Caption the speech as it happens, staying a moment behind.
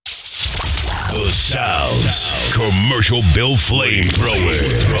South's commercial Bill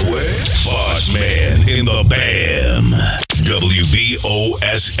Flamethrower. Boss Man in the BAM.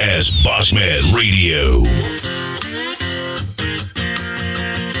 WBOSS Boss Man Radio.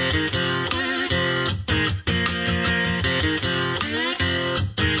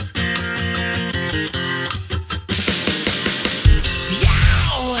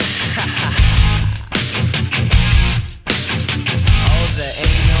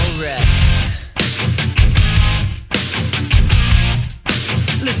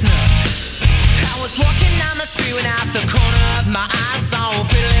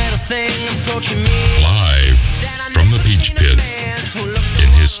 Live from the Peach Pit in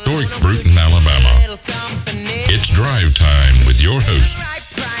historic Bruton, Alabama. It's drive time with your hosts,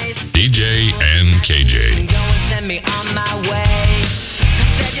 DJ and KJ.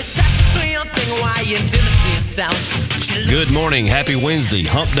 Good morning. Happy Wednesday.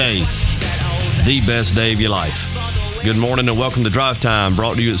 Hump Day. The best day of your life. Good morning and welcome to Drive Time,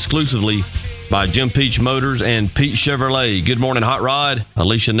 brought to you exclusively by Jim Peach Motors and Peach Chevrolet. Good morning, Hot Rod.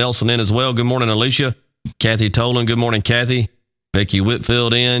 Alicia Nelson in as well. Good morning, Alicia. Kathy Tolan. Good morning, Kathy. Becky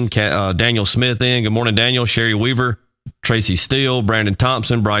Whitfield in. Daniel Smith in. Good morning, Daniel. Sherry Weaver. Tracy Steele. Brandon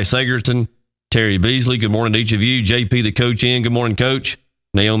Thompson. Bryce Egerton. Terry Beasley. Good morning to each of you. JP, the coach, in. Good morning, Coach.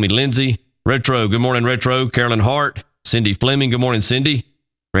 Naomi Lindsay. Retro. Good morning, Retro. Carolyn Hart. Cindy Fleming. Good morning, Cindy.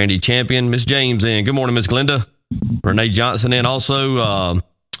 Randy Champion. Miss James in. Good morning, Miss Glenda. Renee Johnson in also.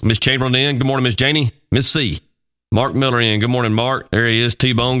 Miss Chamberlain in. Good morning, Miss Janie. Miss C. Mark Miller in. Good morning, Mark. There he is.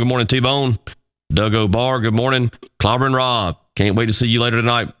 T-Bone. Good morning, T-Bone. Doug O'Barr. Good morning. Clobber and Rob. Can't wait to see you later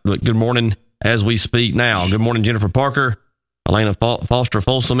tonight. But good morning as we speak now. Good morning, Jennifer Parker. Elena Foster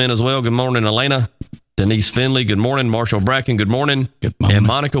Folsom in as well. Good morning, Elena. Denise Finley. Good morning. Marshall Bracken. Good morning. Good morning. And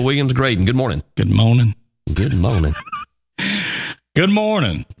Monica Williams Graydon. Good morning. Good morning. Good morning. Good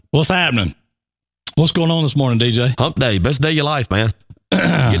morning. What's happening? What's going on this morning, DJ? Hump day. Best day of your life, man.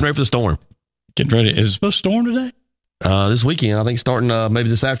 Getting ready for the storm. Getting ready. Is it supposed to storm today? This weekend, I think starting maybe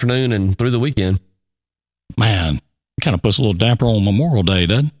this afternoon and through the weekend. Man, it kind of puts a little damper on Memorial Day,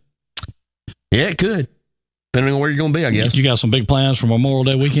 doesn't it? Yeah, it could. Depending on where you're going to be, I guess. You got some big plans for Memorial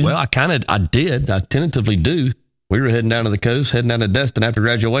Day weekend? Well, I tentatively do. We were heading down to the coast, heading down to Destin after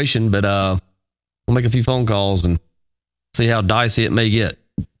graduation, but we'll make a few phone calls and see how dicey it may get.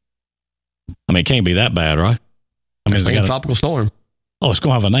 I mean, it can't be that bad, right? I mean, it's a tropical storm. Oh, it's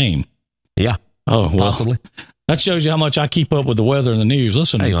going to have a name. Yeah. Oh, well. Possibly. That shows you how much I keep up with the weather and the news.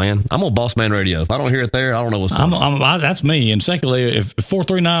 Listen. Hey, man, I'm on Boss Man Radio. If I don't hear it there, I don't know what's going on. That's me. And secondly, if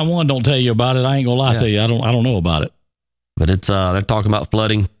 4391 don't tell you about it, I ain't going to lie to you. I don't know about it. But it's they're talking about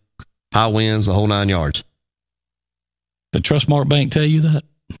flooding, high winds, the whole 9 yards. Did Trustmark Bank tell you that?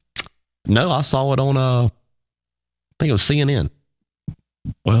 No, I saw it on, I think it was CNN.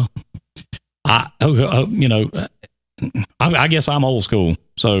 Well, I guess I'm old school.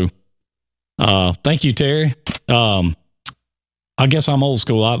 So, thank you, Terry. I guess I'm old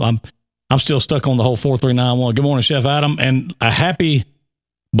school. I'm still stuck on the whole 4391. Good morning, Chef Adam, and a happy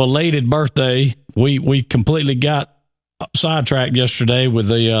belated birthday. We completely got sidetracked yesterday with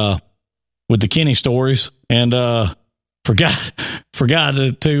the Kenny stories and forgot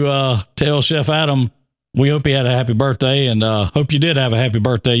to tell Chef Adam we hope he had a happy birthday and hope you did have a happy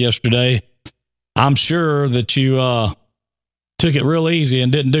birthday yesterday. I'm sure that you took it real easy and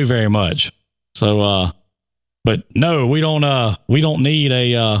didn't do very much. So, but no, we don't need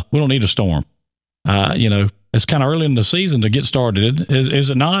a storm. It's kind of early in the season to get started. Is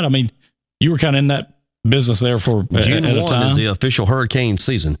it not? I mean, you were kind of in that business there for June at 1 a time. is the official hurricane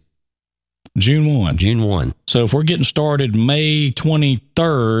season. June 1. June 1. So if we're getting started May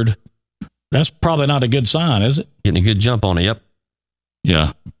 23rd, that's probably not a good sign, is it? Getting a good jump on it. Yep.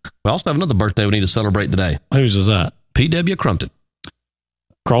 Yeah. We also have another birthday we need to celebrate today. Whose is that? P.W. Crumpton.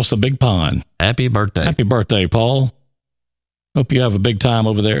 Across the big pond. Happy birthday. Happy birthday, Paul. Hope you have a big time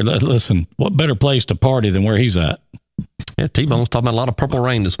over there. Listen, what better place to party than where he's at? Yeah, T-Bone's talking about a lot of purple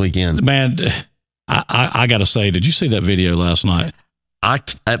rain this weekend. Man, I got to say, did you see that video last night?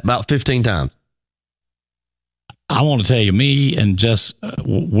 About 15 times. I want to tell you, me and Jess,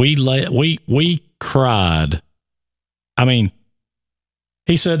 we cried. I mean,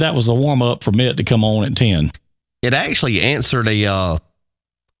 he said that was a warm-up for Mitt to come on at 10. It actually answered a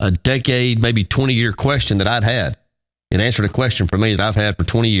decade, maybe 20-year question that I'd had. It answered a question for me that I've had for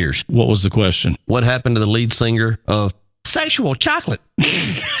 20 years. What was the question? What happened to the lead singer of Sexual Chocolate?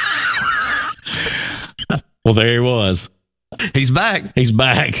 Well, there he was. He's back. He's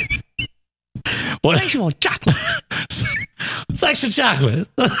back. What? Sexual Chocolate. Sexual Chocolate.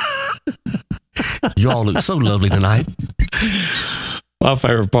 You all look so lovely tonight. My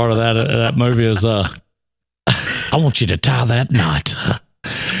favorite part of that movie is, I want you to tie that knot.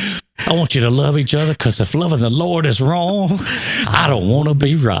 I want you to love each other, because if loving the Lord is wrong, I don't want to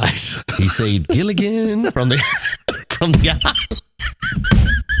be right. He saved Gilligan from the guy.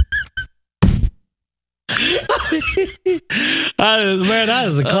 That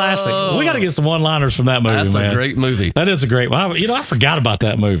is a classic. We got to get some one-liners from that movie, That's man. a great movie. That is a great one. I forgot about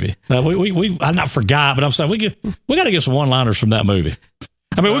that movie. I not forgot, but I'm saying we got to get some one-liners from that movie.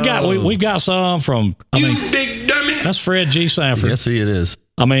 I mean, we've got some from. Big dummy. That's Fred G. Sanford. Yes, it is.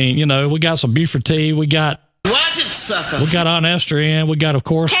 I mean, we got some Buford T. We got Watch it, sucker. we got Aunt Esther in. We got, of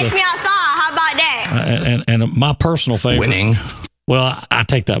course, Take me outside. How about that? and my personal favorite. Winning. Well, I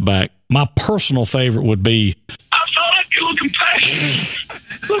take that back. My personal favorite would be. I thought I'd get a little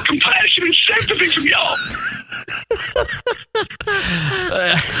compassion and sympathy from y'all.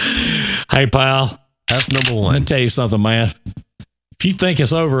 Hey, pal. That's number Let me one. tell you something, man. If you think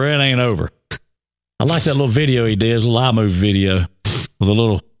it's over, it ain't over. I like that little video he did, a little iMovie video with a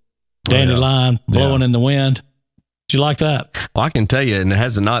little dandelion blowing in the wind. Did you like that? Well, I can tell you, and it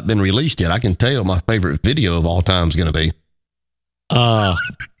has not been released yet. I can tell you what my favorite video of all time is going to be.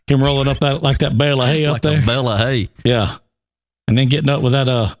 Him rolling up that bale of hay up Like there. a bale of hay. Yeah. And then getting up with that,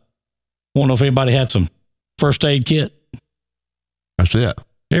 I don't know if anybody had some first aid kit. That's it.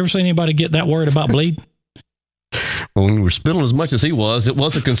 You ever seen anybody get that worried about bleeding? When you were spilling as much as he was, it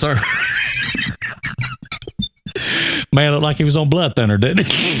was a concern. Man, looked like he was on blood thinner, didn't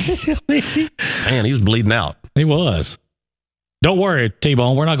he? Man, he was bleeding out. He was. Don't worry,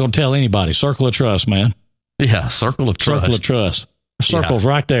 T-Bone. We're not going to tell anybody. Circle of trust, man. Yeah, circle of trust. Circle of trust. The circle's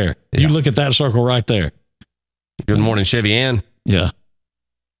right there. You look at that circle right there. Good morning, Chevy Ann. Yeah.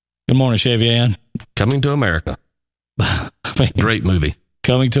 Good morning, Chevy Ann. Coming to America. Great movie.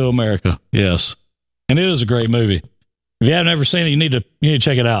 Coming to America. Yes. And it is a great movie. If you haven't ever seen it, you need to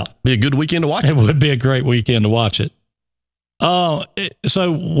check it out. Be a good weekend to watch It it. would be a great weekend to watch it.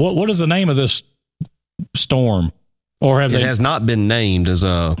 So what is the name of this storm? Or have It they? has not been named as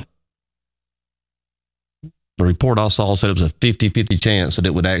a. The report I saw said it was a 50-50 chance that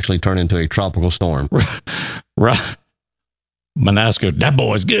it would actually turn into a tropical storm. Right. Manasco, that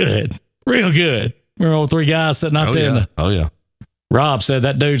boy's good. Real good. Remember all three guys sitting out there? Yeah. Oh, yeah. Rob said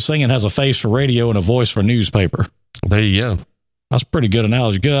that dude singing has a face for radio and a voice for newspaper. There you go. That's a pretty good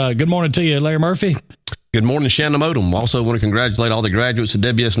analogy. Good morning to you, Larry Murphy. Good morning, Shannon Odom. Also want to congratulate all the graduates at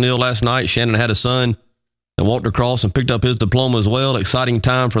WS Neal last night. Shannon had a son that walked across and picked up his diploma as well. Exciting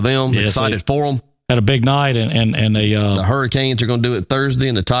time for them. Yes, Excited for them. Had a big night and The Hurricanes are going to do it Thursday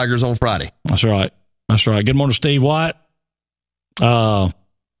and the Tigers on Friday. That's right. That's right. Good morning, Steve White.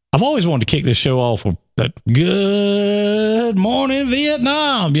 I've always wanted to kick this show off with that good morning,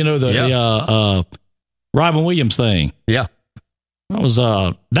 Vietnam. Robin Williams thing. Yeah. That was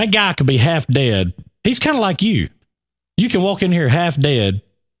that guy could be half dead. He's kind of like you. You can walk in here half dead,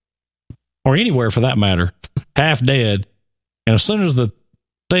 or anywhere for that matter, half dead, and as soon as the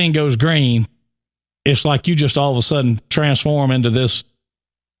thing goes green, it's like you just all of a sudden transform into this.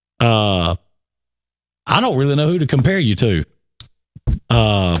 I don't really know who to compare you to.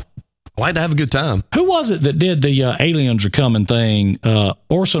 I like to have a good time. Who was it that did the aliens are coming thing?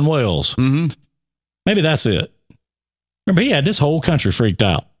 Orson Welles. Mm-hmm. Maybe that's it. Remember, he had this whole country freaked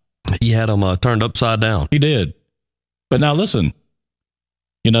out. He had them turned upside down. He did. But now listen,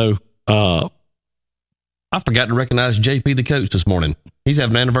 I forgot to recognize JP the coach this morning. He's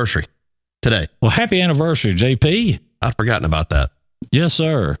having an anniversary today. well, happy anniversary, JP. I'd forgotten about that. Yes,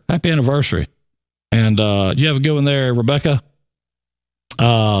 sir. Happy anniversary. And you have a good one there, Rebecca.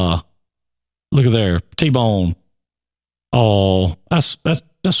 Look at there, T-Bone. Oh, that's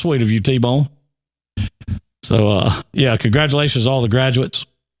sweet of you, T-Bone. So, yeah, congratulations to all the graduates.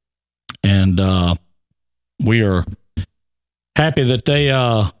 And we are happy that they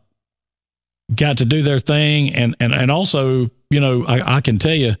got to do their thing. And also, I can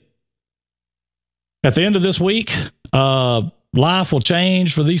tell you, at the end of this week, life will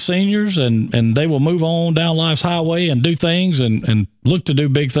change for these seniors and they will move on down life's highway and do things and look to do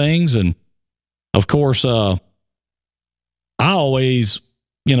big things. And of course, I always,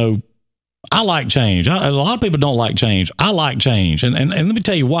 I like change. A lot of people don't like change. I like change. And let me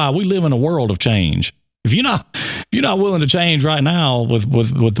tell you why. We live in a world of change. If you're not willing to change right now with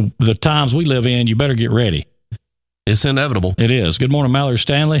the times we live in, you better get ready. It's inevitable. It is. Good morning, Mallory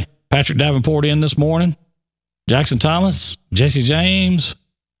Stanley. Patrick Davenport in this morning. Jackson Thomas, Jesse James.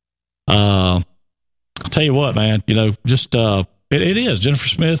 I'll tell you what, man, it is. Jennifer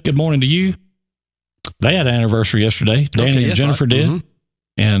Smith, good morning to you. They had an anniversary yesterday. Danny and Jennifer did. Mm-hmm.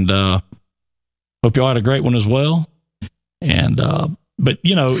 And hope y'all had a great one as well. And but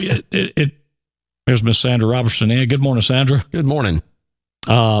there's Miss Sandra Robertson. Yeah, good morning, Sandra. Good morning.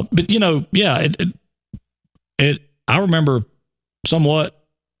 But I remember somewhat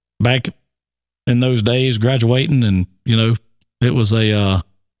back in those days graduating, and it was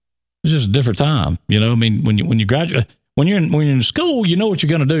just a different time. I mean, when you graduate, when you're in school, you know what you're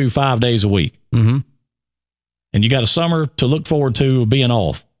going to do 5 days a week, mm-hmm. and you got a summer to look forward to being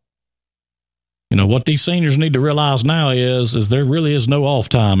off. What these seniors need to realize now is there really is no off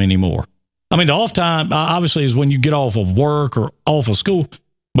time anymore. I mean, the off time obviously is when you get off of work or off of school.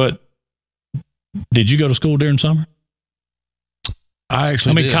 But did you go to school during summer? I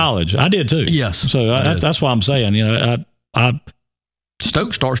mean, did. College. I did too. Yes. So that's why I'm saying,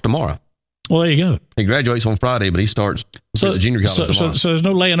 Stokes starts tomorrow. Well, there you go. He graduates on Friday, but he starts at the junior college tomorrow. So there's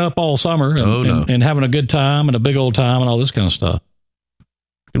no laying up all summer and having a good time and a big old time and all this kind of stuff.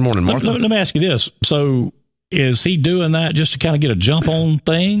 Good morning, Martha. Let me ask you this. So is he doing that just to kind of get a jump on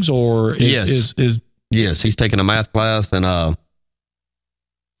things, or yes, he's taking a math class and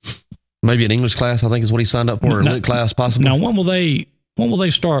maybe an English class, I think is what he signed up for, or a lit class possibly. Now, when will they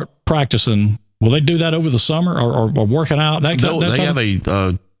start practicing? Will they do that over the summer or working out? They have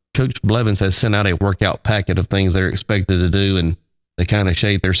a Coach Blevins has sent out a workout packet of things they're expected to do, and the kind of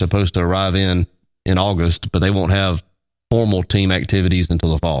shape they're supposed to arrive in August, but they won't have formal team activities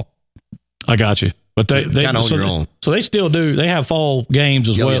until the fall. I got you. But they kind of on your own. So they still do. They have fall games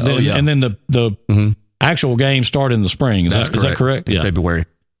as well, and then the mm-hmm. actual games start in the spring. Is that correct? Yeah, February.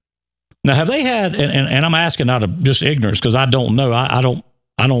 Now, have they had? And I'm asking out of just ignorance because I don't know. I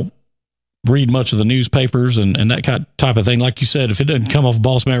don't read much of the newspapers and that type of thing. Like you said, if it doesn't come off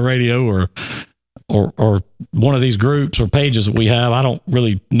Boss Man Radio or one of these groups or pages that we have, I don't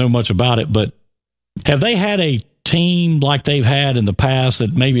really know much about it. But have they had a team like they've had in the past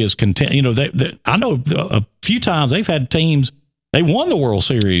that maybe is content? I know a few times they've had teams. They won the World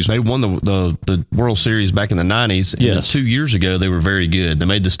Series. They won the World Series back in the 90s. Yes. 2 years ago, they were very good. They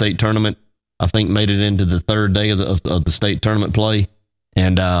made the state tournament. I think made it into the third day of the state tournament play.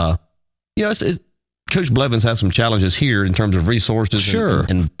 And, Coach Blevins has some challenges here in terms of resources sure.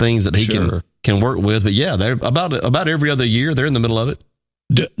 and things that he can work with. But yeah, they're about every other year. They're in the middle of it.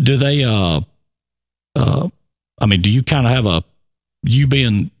 Do they, do you kind of have you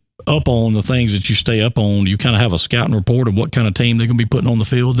being up on the things that you stay up on, do you kind of have a scouting report of what kind of team they're going to be putting on the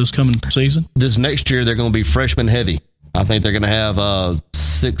field this coming season? This next year, they're going to be freshman heavy. I think they're going to have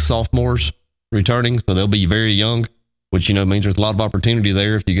 6 sophomores returning, so they'll be very young, which, means there's a lot of opportunity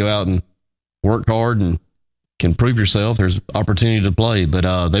there. If you go out and work hard and can prove yourself, there's opportunity to play,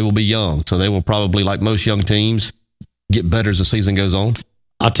 but they will be young. So they will probably, like most young teams, get better as the season goes on.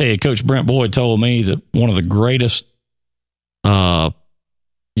 I'll tell you, Coach Brent Boyd told me that one of the greatest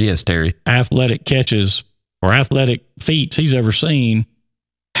yes, Terry, athletic catches or athletic feats he's ever seen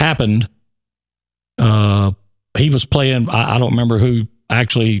happened. He was playing, I don't remember who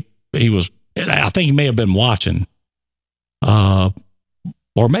actually he was, I think he may have been watching, or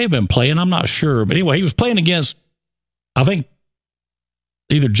may have been playing, I'm not sure. But anyway, he was playing against, I think,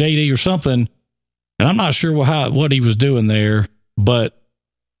 either JD or something, and I'm not sure what he was doing there, but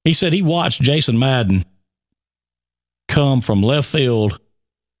he said he watched Jason Madden come from left field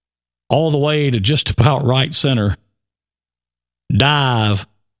all the way to just about right center, dive,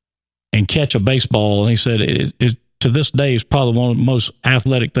 and catch a baseball. And he said it to this day is probably one of the most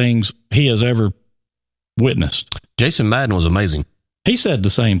athletic things he has ever witnessed. Jason Madden was amazing. He said the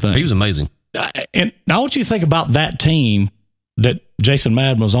same thing. He was amazing. And now I want you to think about that team that Jason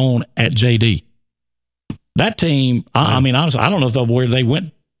Madden was on at JD. That team, I mean, honestly, I don't know where they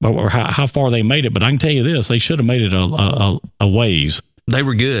went or how far they made it, but I can tell you this, they should have made it a ways. They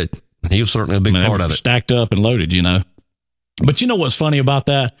were good. He was certainly a big part of it. Stacked up and loaded, But you know what's funny about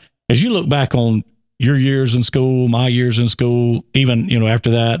that? As you look back on your years in school, my years in school, even,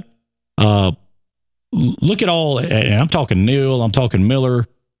 after that, look at all, and I'm talking Neal, I'm talking Miller,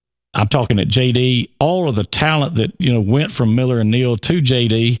 I'm talking at JD, all of the talent that, went from Miller and Neal to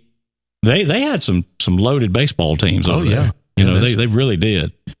JD, they had some loaded baseball teams over there. They really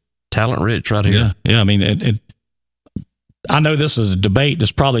did. Talent rich right here. Yeah. I mean, I know this is a debate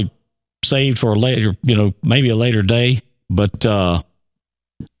that's probably saved for a later, maybe a later day, but,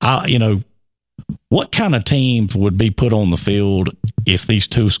 what kind of teams would be put on the field if these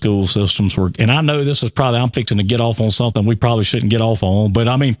two school systems were, and I know this is probably, I'm fixing to get off on something we probably shouldn't get off on, but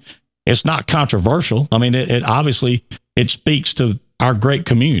I mean, it's not controversial. I mean, it obviously, it speaks to our great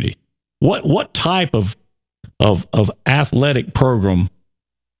community. What type of athletic program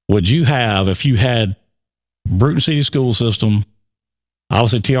would you have if you had Bruton City School System,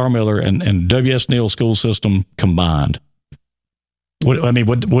 obviously T.R. Miller and W.S. Neal School System combined?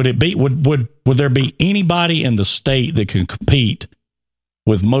 Would there be anybody in the state that can compete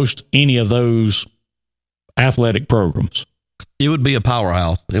with any of those athletic programs? It would be a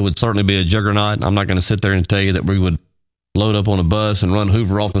powerhouse. It would certainly be a juggernaut. I'm not going to sit there and tell you that we would load up on a bus and run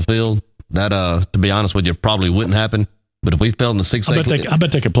Hoover off the field. That, to be honest with you, probably wouldn't happen. But if we fell in the 6A, I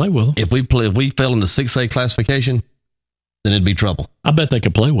bet they could play with them. If we fell in the 6A classification, then it'd be trouble. I bet they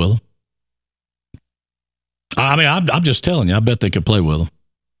could play with them. I mean, I'm just telling you, I bet they could play with them.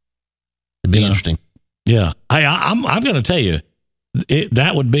 It'd be interesting. Yeah. Hey, I'm going to tell you,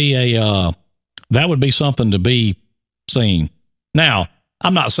 that would be something to be seen. Now,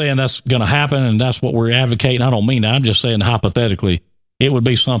 I'm not saying that's going to happen and that's what we're advocating. I don't mean that. I'm just saying hypothetically, it would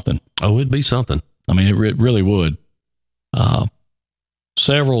be something. Oh, it'd be something. I mean, it really would.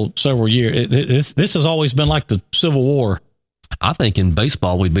 Several years. This has always been like the Civil War. I think in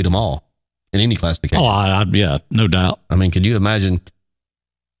baseball, we'd beat them all in any classification. Oh, yeah, no doubt. I mean, could you imagine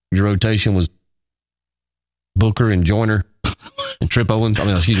your rotation was Booker and Joyner and Trip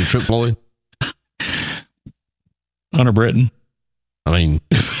Floyd? Hunter Britton. I mean,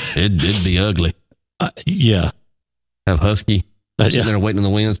 it'd be ugly. Yeah. Have Husky sitting there waiting in the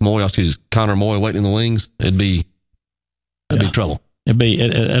wings. Connor Moy waiting in the wings. That'd be trouble. That'd be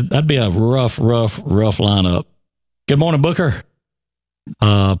a rough lineup. Good morning, Booker.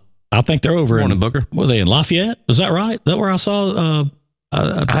 I think they're over. Morning, Booker. Were they in Lafayette? Is that right? Is that where I saw?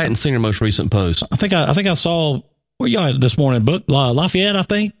 I hadn't seen your most recent post. I think I saw where y'all at this morning. Lafayette, I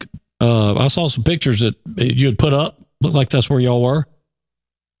think. I saw some pictures that you had put up. Looked like that's where y'all were.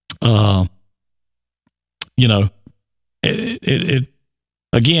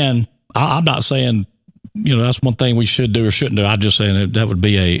 Again, I'm not saying, that's one thing we should do or shouldn't do. I'm just saying that would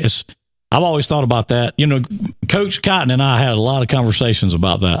be I've always thought about that. Coach Cotton and I had a lot of conversations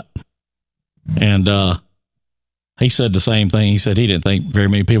about that. And he said the same thing. He said he didn't think very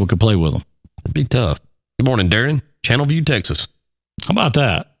many people could play with him. It'd be tough. Good morning, Darren. Channelview, Texas. How about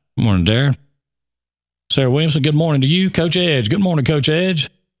that? Good morning, Darren. Sarah Williamson, good morning to you. Coach Edge, good morning, Coach Edge.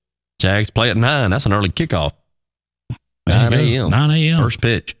 Jags play at 9. That's an early kickoff. 9 a.m. 9 a.m. First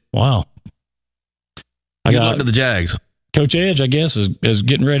pitch. Wow. Good luck to the Jags. Coach Edge, I guess, is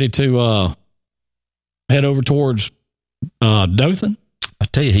getting ready to head over towards Dothan. I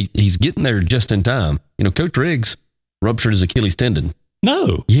tell you, he's getting there just in time. Coach Riggs ruptured his Achilles tendon.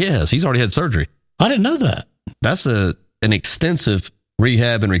 No. Yes, he's already had surgery. I didn't know that. That's an extensive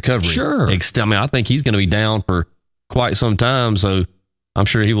rehab and recovery. Sure. I think he's going to be down for quite some time, so I'm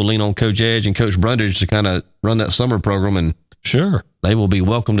sure he will lean on Coach Edge and Coach Brundage to kind of run that summer program, and sure, they will be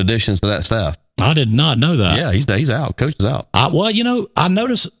welcomed additions to that staff. I did not know that. Yeah, he's out. Coach is out. I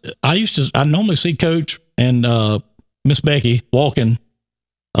noticed I normally see Coach and Miss Becky walking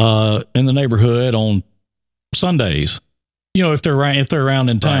in the neighborhood on Sundays. If they're around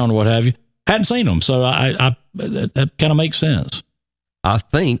in town or what have you. Hadn't seen them, so that kind of makes sense. I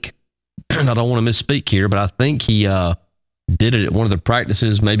think, I don't want to misspeak here, but I think he did it at one of the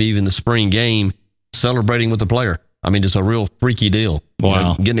practices, maybe even the spring game, celebrating with the player. I mean, just a real freaky deal.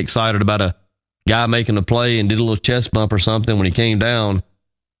 Wow. Getting excited about a guy making a play and did a little chest bump or something. When he came down,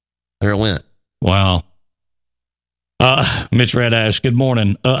 there it went. Wow. Mitch Radash, good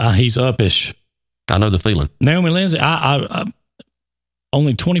morning. He's uppish. I know the feeling. Naomi Lindsay, I'm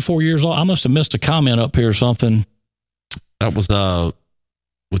only 24 years old. I must have missed a comment up here or something. That was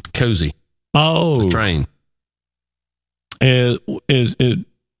with Cozy. Oh. The train. Is talking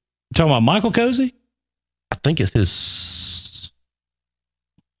about Michael Cozy? I think it's his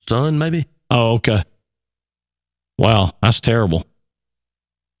son, maybe. Oh, okay. Wow, that's terrible.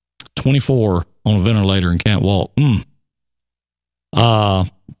 24 on a ventilator and can't walk. Good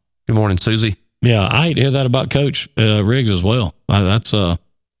morning, Susie. Yeah, I hate to hear that about Coach Riggs as well. That's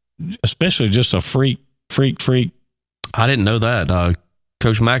especially just a freak. I didn't know that.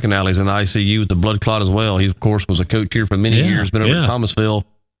 Coach McAnally's in the ICU with the blood clot as well. He, of course, was a coach here for many years, been over at Thomasville,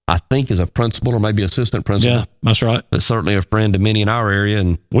 I think, as a principal or maybe assistant principal. Yeah, that's right. But certainly a friend to many in our area.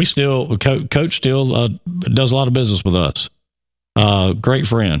 And we still, Coach still does a lot of business with us. Great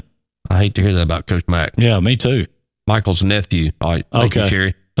friend. I hate to hear that about Coach Mack. Yeah, me too. Michael's nephew. All right. Thank you,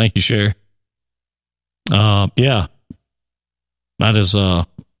 Sherry. Thank you, Sherry. Yeah. That is our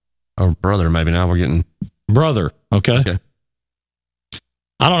brother, maybe now we're getting brother. Okay.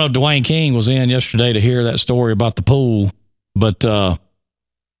 I don't know if Dwayne King was in yesterday to hear that story about the pool, but I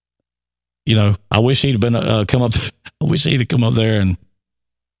wish he'd been come up. I wish he'd have come up there and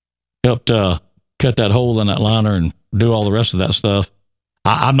helped cut that hole in that liner and do all the rest of that stuff.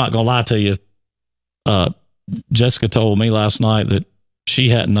 I'm not gonna lie to you. Jessica told me last night that she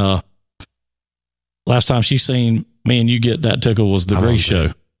hadn't. Last time she seen me and you get that tickle was the Grease show.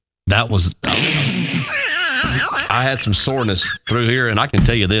 That was I had some soreness through here, and I can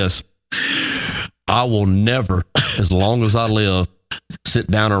tell you this. I will never, as long as I live, sit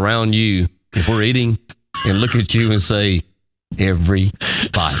down around you if we're eating and look at you and say, every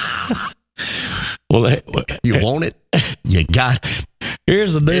bite. Well, You want it? You got it.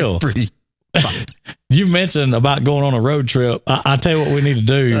 here's the deal. Every bite. You mentioned about going on a road trip. I tell you what we need to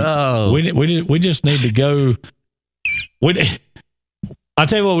do. Oh. We just need to go. I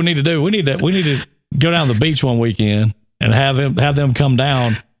tell you what we need to do. We need to go down to the beach one weekend and have them come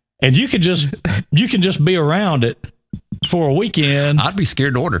down, and you can just be around it for a weekend. I'd be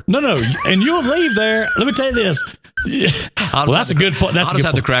scared to order. No, and you'll leave there. Let me tell you this. Well, that's a good point. That's I'll a just good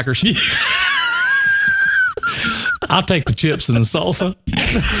have the point. crackers. I'll take the chips and the salsa.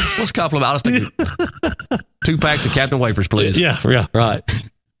 Let's compliment. I'll just take 2 packs of Captain Wafers, please. Yeah, right.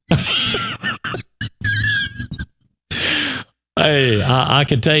 Hey, I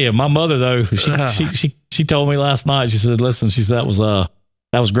can tell you, my mother though, she told me last night. She said, "Listen," she said, that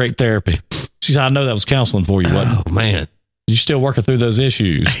was great therapy. She said, "I know that was counseling for you, wasn't it? Oh man, You still working through those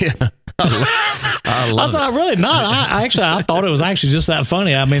issues?" I love I said, "I'm really not. I thought it was actually just that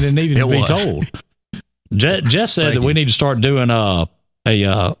funny. I mean, it needed to be was. told." Jess said that we need to start doing have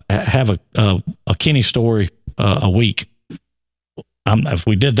a Kenny story a week. If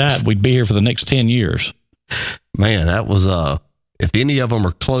we did that, we'd be here for the next 10 years. Man, that was if any of them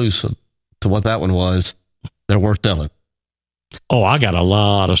are close to what that one was, they're worth telling. Oh, I got a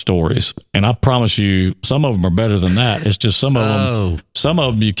lot of stories, and I promise you, some of them are better than that. It's just some of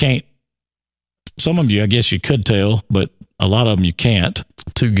them you can't. Some of you, I guess you could tell, but a lot of them you can't.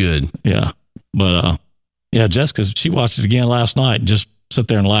 Too good. Yeah, but yeah, Jessica, she watched it again last night and just sat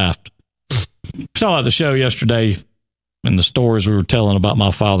there and laughed. Saw at the show yesterday, and the stories we were telling about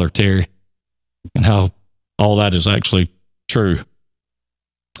my father, Terry, and how all that is actually true.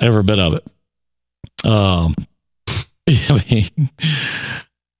 Every bit of it. I mean,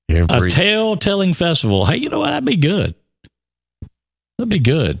 a tale-telling festival. Hey, you know what? That'd be good. That'd be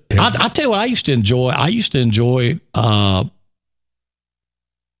good. I tell you what I used to enjoy. I used to enjoy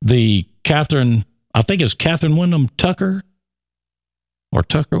the Catherine, I think it's Catherine Wyndham Tucker or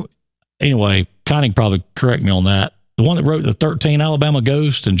Tucker. Anyway, Connie can probably correct me on that. The one that wrote the 13 Alabama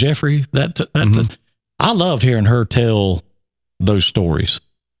Ghosts and Jeffrey. I loved hearing her tell those stories.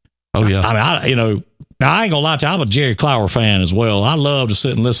 Oh yeah. I mean, now I ain't gonna lie to you, I'm a Jerry Clower fan as well. I love to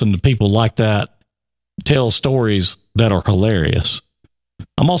sit and listen to people like that tell stories that are hilarious.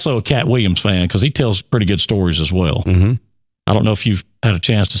 I'm also a Cat Williams fan because he tells pretty good stories as well. Mm-hmm. I don't know if you've had a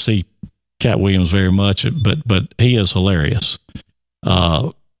chance to see Cat Williams very much, but he is hilarious.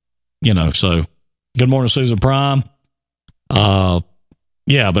 So good morning, Susan Prime.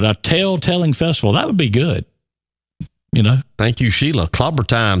 Yeah, but a tale-telling festival, that would be good. Thank you, Sheila. Clobber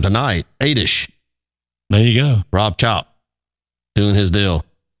time tonight, 8ish. There you go. Rob Chop doing his deal.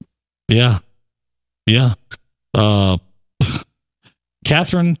 Yeah.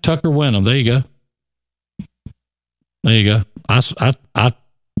 Catherine Tucker Wyndham. There you go.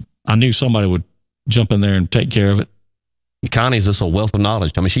 I knew somebody would jump in there and take care of it. Connie's just a wealth of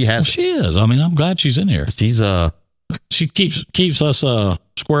knowledge. I mean, she has. She is. I mean, I'm glad she's in here. She keeps us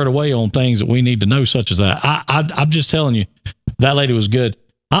squared away on things that we need to know, such as that. I'm just telling you, that lady was good.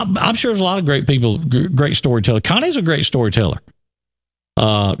 I'm sure there's a lot of great people, great storyteller. Connie's a great storyteller.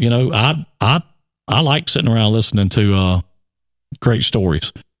 I like sitting around listening to great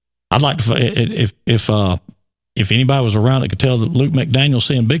stories. I'd like to if anybody was around that could tell the Luke McDaniel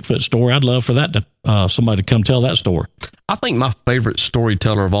seeing Bigfoot story, I'd love for that to somebody to come tell that story. I think my favorite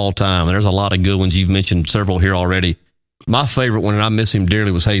storyteller of all time, and there's a lot of good ones. You've mentioned several here already. My favorite one, and I miss him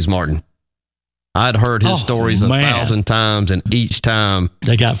dearly, was Hayes Martin. I'd heard his stories 1,000 times, and each time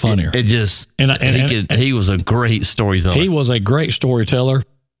they got funnier. He was a great storyteller. He was a great storyteller,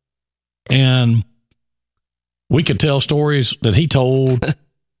 and we could tell stories that he told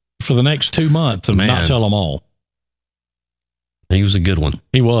for the next 2 months and not tell them all. He was a good one.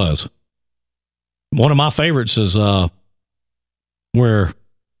 He was. One of my favorites is where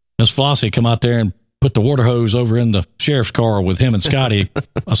Miss Flossie come out there and put the water hose over in the sheriff's car with him and Scotty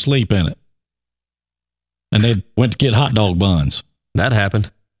asleep in it. And they went to get hot dog buns. That happened.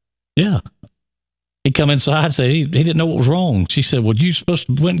 Yeah. He come inside and said he didn't know what was wrong. She said, well, you supposed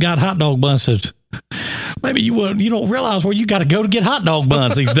to went and got hot dog buns. I said, maybe you don't realize where you got to go to get hot dog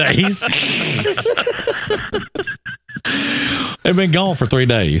buns these days. They've been gone for 3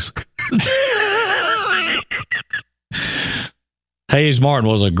 days. Hayes Martin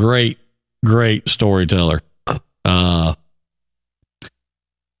was a great storyteller.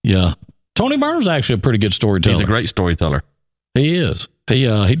 Yeah. Tony Burns is actually a pretty good storyteller. He's a great storyteller. He is. He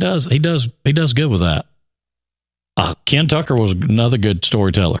does good with that. Ken Tucker was another good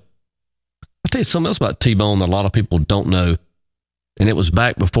storyteller. I'll tell you something else about T-Bone that a lot of people don't know. And it was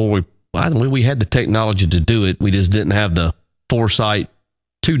back before we had the technology to do it. We just didn't have the foresight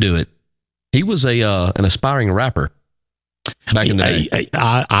to do it. He was an aspiring rapper back in the day.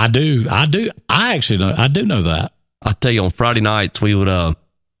 I do. I actually know. I do know that. I tell you, on Friday nights, we would,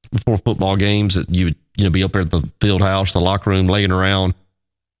 before football games, that you would be up there at the field house, the locker room, laying around,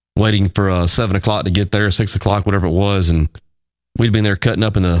 waiting for 7 o'clock to get there, 6 o'clock, whatever it was. And we'd been there cutting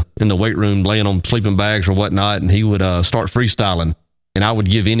up in the weight room, laying on sleeping bags or whatnot. And he would start freestyling. And I would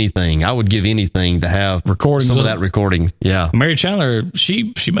give anything. To have recordings some of that recording. Yeah. Mary Chandler,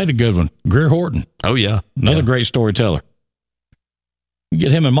 she made a good one. Greer Horton. Oh, yeah. Another great storyteller. You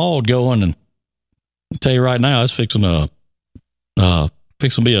get him and Maud going, and I'll tell you right now, it's fixing to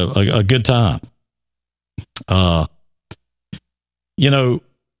be a good time. That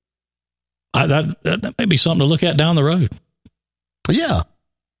may be something to look at down the road. Yeah.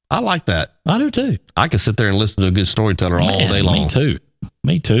 I like that. I do too. I could sit there and listen to a good storyteller all day long.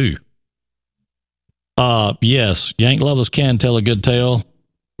 Me too. Yes, Yank Lovelace can tell a good tale.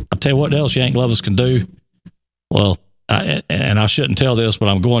 I'll tell you what else Yank Lovelace can do. Well, I shouldn't tell this, but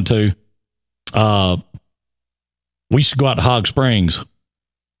I'm going to. We used to go out to Hog Springs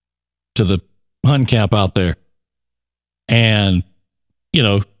to the hunting camp out there. And,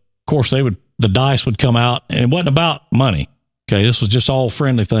 of course, the dice would come out, and it wasn't about money. Okay, this was just all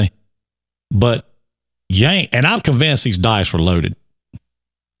friendly thing. But Yank, and I'm convinced these dice were loaded.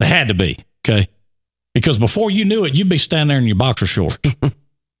 They had to be, okay? Because before you knew it, you'd be standing there in your boxer shorts. I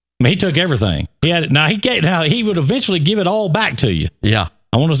mean, he took everything. He had it. Now he would eventually give it all back to you. Yeah.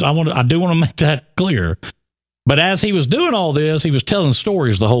 I do want to make that clear. But as he was doing all this, he was telling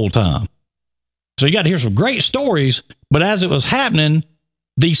stories the whole time. So you got to hear some great stories, but as it was happening,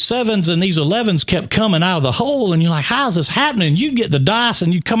 these 7s and these 11s kept coming out of the hole, and you're like, how's this happening? You get the dice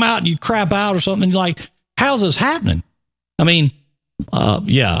and you come out and you crap out or something, and you're like, how's this happening? I mean,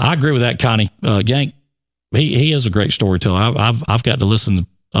 yeah, I agree with that, Connie. Yank, he is a great storyteller. I've got to listen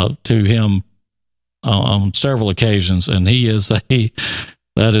to him on several occasions, and that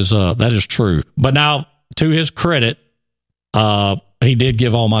is true. But now, to his credit, he did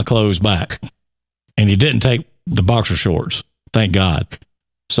give all my clothes back, and he didn't take the boxer shorts. Thank God.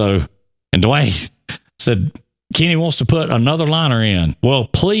 So, and Dwayne said, Kenny wants to put another liner in. Well,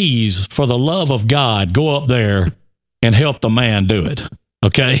 please, for the love of God, go up there and help the man do it.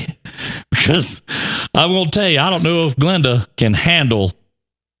 Okay? Because I'm going to tell you, I don't know if Glenda can handle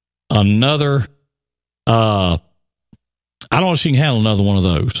another, I don't know if she can handle another one of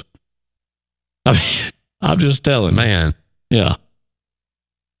those. I mean, I'm just telling. Man. Yeah.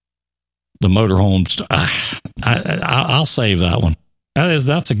 The motorhomes. I'll save that one.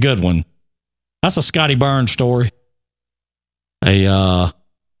 That's a good one. That's a Scotty Burns story. A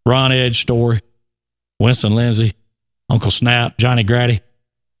Ron Edge story. Winston Lindsay. Uncle Snap. Johnny Grady.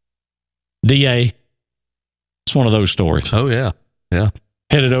 D.A. It's one of those stories. Oh, yeah. Yeah.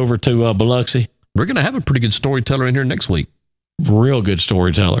 Headed over to Biloxi. We're going to have a pretty good storyteller in here next week. Real good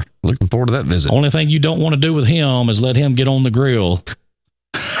storyteller. Looking forward to that visit. Only thing you don't want to do with him is let him get on the grill.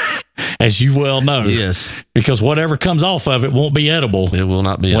 As you well know. Yes. Because whatever comes off of it won't be edible. It will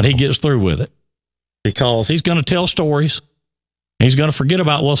not be when edible. he gets through with it. Because he's going to tell stories. He's going to forget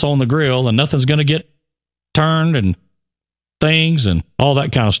about what's on the grill, and nothing's going to get turned and things and all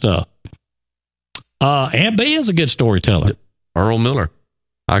that kind of stuff. Aunt B is a good storyteller. Earl Miller.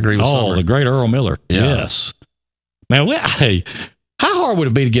 I agree with Summer. The great Earl Miller. Yeah. Yes. Man, hey, how hard would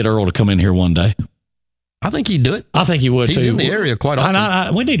it be to get Earl to come in here one day? I think he'd do it. I think he would, He's too. in the area quite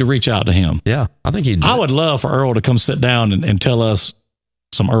often. We need to reach out to him. Yeah, I think he'd do I it. would love for Earl to come sit down and tell us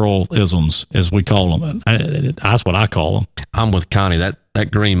some Earl-isms, as we call them. That's what I call them. I'm with Connie.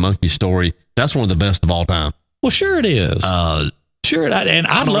 That green monkey story, that's one of the best of all time. Well, sure it is. Sure, and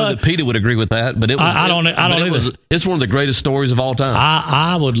I don't know that Peter would agree with that, but it was. I don't either. It's one of the greatest stories of all time.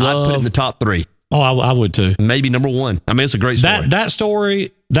 I would love. I'd put it in the top 3. Oh, I would too. Maybe number 1. I mean, it's a great story.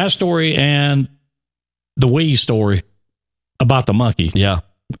 That story, and the Wee story about the monkey. Yeah.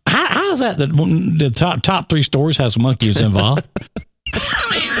 How is that the top 3 stories has monkeys involved?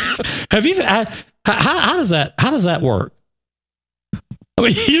 Have you? How does that work? I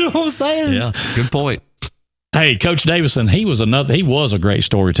mean, you know what I'm saying? Yeah. Good point. Hey, Coach Davison, he was a great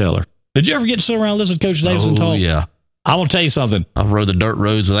storyteller. Did you ever get to sit around and listen to Coach Davison talk? Yeah. I want to tell you something. I rode the dirt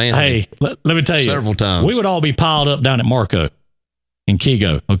roads with Anthony. Hey, let me tell you. Several times. We would all be piled up down at Marco in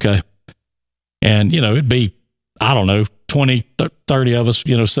Kego, okay? And, it'd be, I don't know, 20, 30 of us,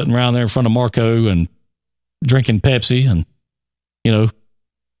 sitting around there in front of Marco and drinking Pepsi and,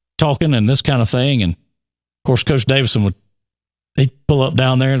 talking and this kind of thing. And of course, Coach Davison he'd pull up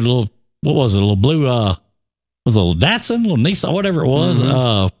down there in a little, what was it? A little blue, was it a little Datsun, a little Nissan, whatever it was.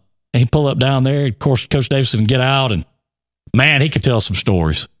 And he'd pull up down there. Of course, Coach Davison would get out and man, he could tell some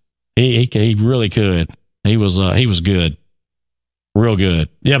stories. He really could. He was good. Real good.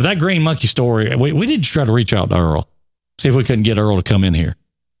 Yeah, but that green monkey story, we did try to reach out to Earl, see if we couldn't get Earl to come in here.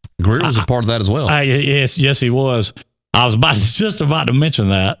 Greer was a part of that as well. Yes, he was. I was just about to mention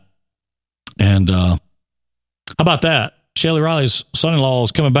that. And how about that? Shelly Riley's son-in-law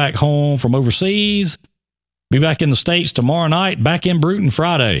is coming back home from overseas. Be back in the States tomorrow night, back in Bruton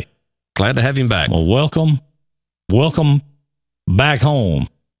Friday. Glad to have him back. Well, welcome back home.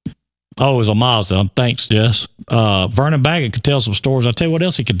 Oh, it was a milestone. Thanks, Jess. Vernon Baggett could tell some stories. I'll tell you what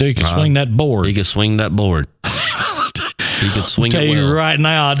else he could do. He could swing that board. He could swing that board. He could swing it well. I'll tell you right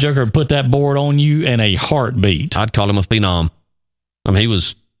now, Joker would put that board on you in a heartbeat. I'd call him a phenom. I mean, he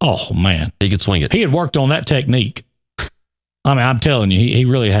was... Oh, man. He could swing it. He had worked on that technique. I mean, I'm telling you, he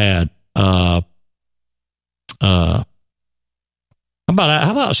really had. How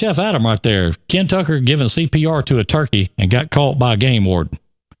about Chef Adam right there? Ken Tucker giving CPR to a turkey and got caught by a game warden.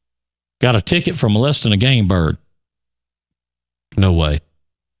 Got a ticket for molesting a game bird. No way.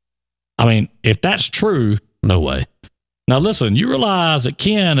 I mean, if that's true. No way. Now, listen, you realize that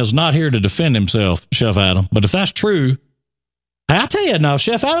Ken is not here to defend himself, Chef Adam. But if that's true, I tell you now,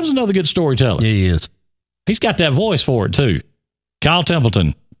 Chef Adam's another good storyteller. Yeah, he is. He's got that voice for it, too. Kyle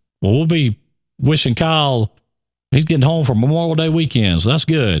Templeton. Well, we'll be wishing Kyle, he's getting home for Memorial Day weekend, so that's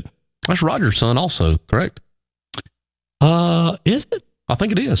good. That's Roger's son also, correct? Is it? I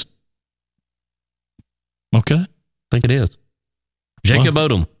think it is. Okay. I think it is. Jacob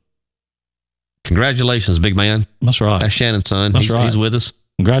Odom. Congratulations, big man. That's right. That's Shannon's son. That's right. He's with us.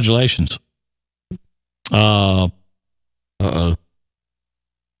 Congratulations. Uh-oh.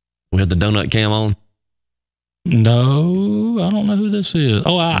 We had the donut cam on. No, I don't know who this is.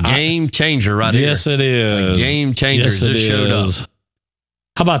 Oh, Game changer right here. Yes, it is. The game changer just showed up.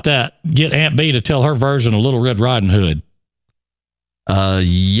 How about that? Get Aunt B to tell her version of Little Red Riding Hood.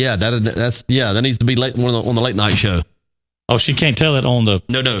 Yeah, that needs to be late on the late night show. Oh, she can't tell it on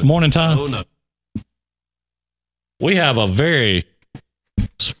the morning time? Oh, no. We have a very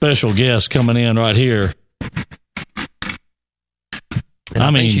special guest coming in right here. I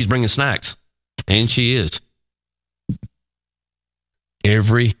mean, she's bringing snacks. And she is.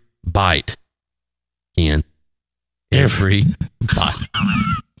 Every bite, Ken. Every bite.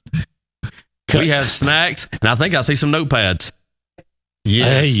 We have snacks, and I think I see some notepads.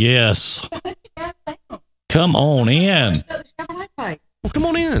 Yes. Hey, yes. Come on in. Well, come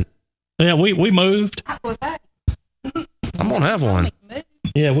on in. Yeah, we moved. I'm going to have one.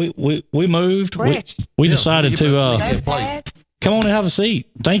 Yeah, we moved. We decided to come on and have a seat.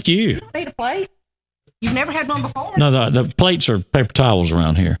 Thank you. You don't need a plate. You've never had one before? No, the plates are paper towels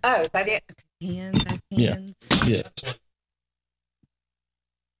around here. Oh, that it? Pens. Yeah.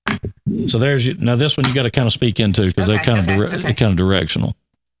 So there's you. Now this one you got to kind of speak into because they're kind of directional.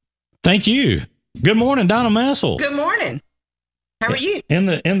 Thank you. Good morning, Donna Massel. Good morning. How are you? In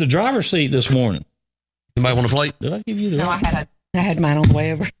the driver's seat this morning. Anybody want a plate? Did I give you the? No, I had mine on the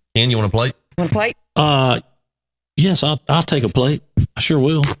way over. Ken, you want a plate? Want a plate? Yes, I'll take a plate. I sure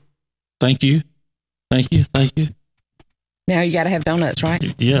will. Thank you. Now you got to have donuts, right?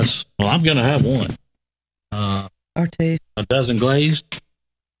 Yes. Well, I'm gonna have one. Or two. A dozen glazed.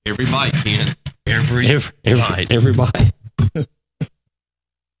 Every bite, Ken. Every bite. Every bite.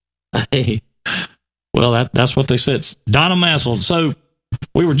 Hey. Well, that's what they said. Donna Massel. So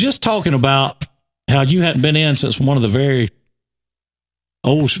we were just talking about how you hadn't been in since one of the very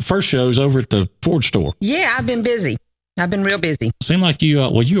old first shows over at the Ford store. Yeah, I've been busy. I've been real busy. Seem like you,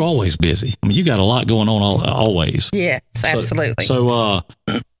 you're always busy. I mean, you got a lot going on always. Yes, absolutely. So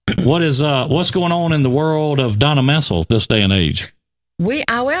what's going on in the world of Donna Massel this day and age?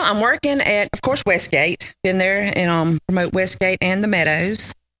 I'm working at, of course, Westgate. Been there and promote Westgate and the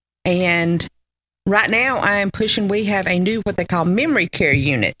Meadows. And right now I am pushing, we have a new, what they call memory care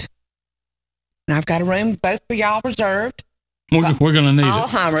unit. And I've got a room both for y'all reserved. We're going to need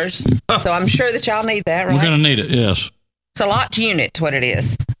Alzheimer's. So I'm sure that y'all need that, right? We're going to need it, yes. It's a locked unit, what it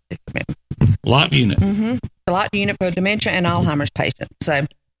is. Locked unit. Mm-hmm. It's a locked unit for dementia and Alzheimer's patients. So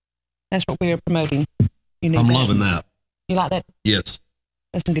that's what we are promoting. I'm loving that. You like that? Yes.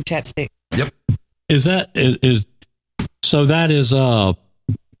 That's some good chapstick. Yep. Is that so that is to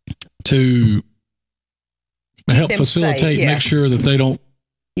help facilitate, safe, yeah. Make sure that they don't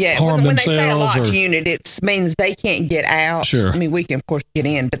Yeah, harm when they say a themselves. locked unit, it means they can't get out. Sure. I mean, we can, of course, get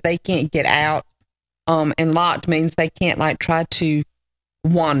in, but they can't get out. And locked means they can't, like, try to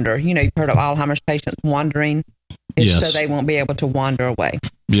wander. You know, you've heard of Alzheimer's patients wandering. It's Yes. so they won't be able to wander away.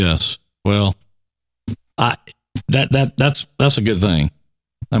 Yes. Well, that's a good thing.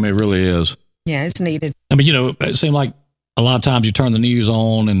 I mean, it really is. Yeah, it's needed. I mean, you know, it seems like a lot of times you turn the news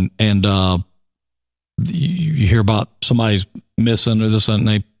on and you hear about somebody's missing or this and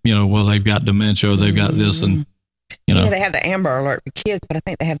they, you know, well, they've got dementia or they've got this and, you know. Yeah, they have the Amber Alert for kids, but I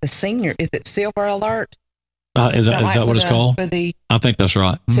think they have the senior. Is it Silver Alert? Is that right what it's called? For the I think that's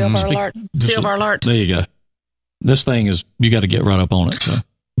right. Silver Alert. Silver Alert. There you go. This thing is, you got to get right up on it. So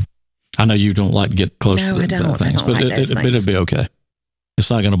I know you don't like to get close No, to I don't. things, I don't but like those it'll things. be okay. It's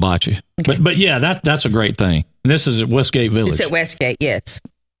not going to bite you. Okay. But yeah, that's a great thing. And this is at Westgate Village. It's at Westgate, yes.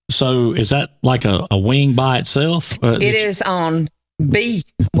 So is that like a wing by itself? It is on B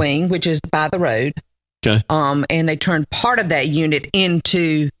wing, which is by the road. Okay. And they turned part of that unit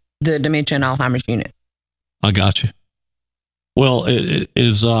into the dementia and Alzheimer's unit. I got you. Well, it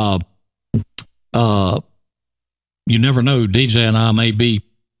is, you never know. DJ and I may be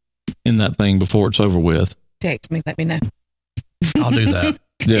in that thing before it's over with. Text me, let me know. I'll do that.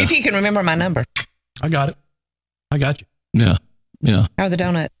 Yeah. If you can remember my number. I got it. I got you. Yeah. Yeah. How are the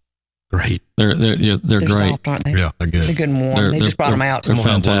donuts? Great. They're They're great. soft, aren't they? Yeah, they're good. They're good and warm. They just brought them out. They're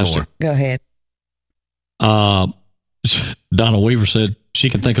fantastic. Go ahead. Donna Weaver said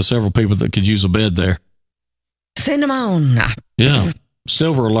she can think of several people that could use a bed there. Send them on. Nah. Yeah.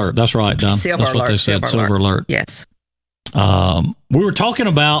 Silver Alert. That's right, Don. Silver That's what Alert, they said. Silver Silver Alert. Yes. We were talking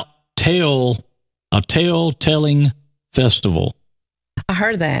about a tale-telling festival. I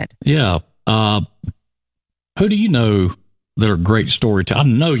heard that. Yeah. Who do you know that are great storytellers? I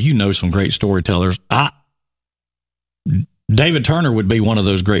know you know some great storytellers. David Turner would be one of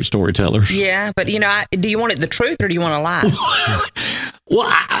those great storytellers. Yeah, but, you know, do you want it the truth or do you want to lie? Well,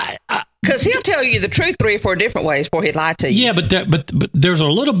 Because he'll tell you the truth 3 or 4 different ways before he'd lie to you. yeah, but there's a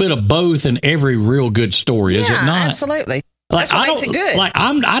little bit of both in every real good story, is it Yeah, not? absolutely. Like, That's what makes it good. Like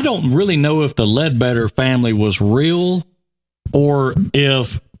I don't really know if the Ledbetter family was real or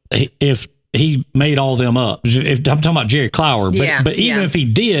if he made all them up. If I'm talking about Jerry Clower, but even if he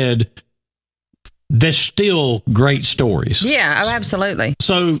did, they're still great stories. Yeah, oh, absolutely.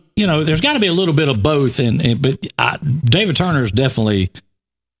 So, you know, there's got to be a little bit of both. But David Turner is definitely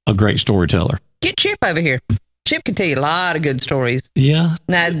a great storyteller. Get Chip over here. Chip can tell you a lot of good stories. Yeah.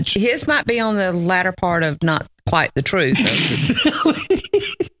 Now, his might be on the latter part of not quite the truth.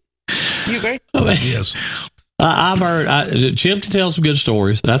 You agree? Yes. I've heard Chip can tell some good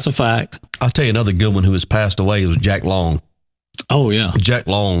stories. That's a fact. I'll tell you another good one who has passed away. It was Jack Long. Oh, yeah. Jack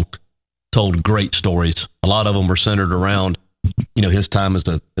Long told great stories. A lot of them were centered around, you know, his time as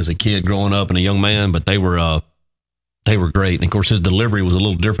a kid growing up and a young man, but they were great. And of course, his delivery was a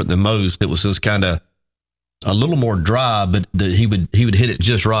little different than most. It was just kind of a little more dry, but he would hit it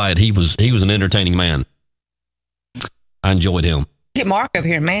just right. He was an entertaining man. I enjoyed him. Get Mark over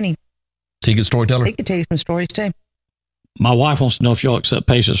here, Manny. Is he a good storyteller? He could tell you some stories too. My wife wants to know if y'all accept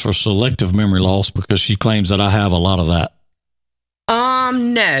patients for selective memory loss because she claims that I have a lot of that.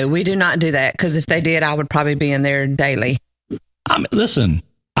 No, we do not do that because if they did, I would probably be in there daily. I mean, listen,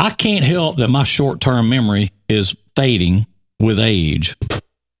 I can't help that my short-term memory is fading with age.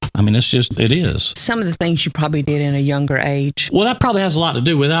 I mean, it is. Some of the things you probably did in a younger age. Well, that probably has a lot to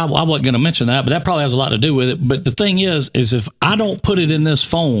do with it. I wasn't going to mention that, but that probably has a lot to do with it. But the thing is if I don't put it in this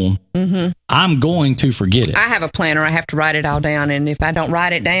phone, I'm going to forget it. I have a planner. I have to write it all down. And if I don't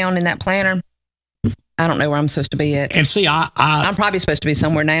write it down in that planner, I don't know where I'm supposed to be at. And see, I'm probably supposed to be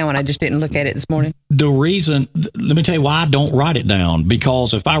somewhere now, and I just didn't look at it this morning. The reason, let me tell you why I don't write it down.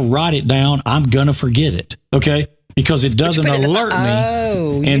 Because if I write it down, I'm going to forget it. Okay? Because it doesn't alert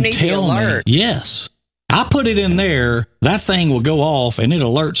me and tell me. Yes. I put it in there, that thing will go off and it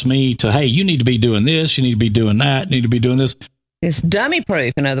alerts me to, hey, you need to be doing this, you need to be doing that, you need to be doing this. It's dummy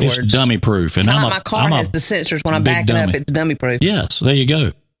proof, in other words. It's dummy proof. And my car has the sensors when I'm backing up, it's dummy proof. Yes, there you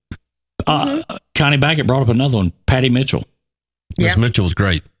go. Connie Baggett brought up another one, Patty Mitchell. Miss Mitchell was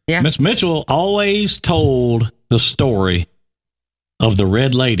great. Yeah. Miss Mitchell always told the story of the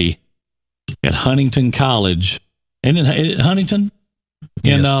red lady at Huntington College. And in Huntington?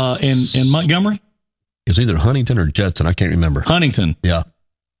 Yes. In Montgomery? It was either Huntington or Judson. I can't remember. Huntington. Yeah.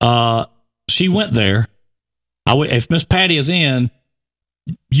 She went there. If Miss Patty is in,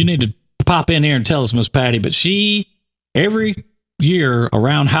 you need to pop in here and tell us, Miss Patty. But she, every year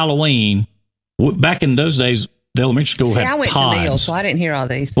around Halloween, back in those days, the elementary school had pods. I went to Neal, so I didn't hear all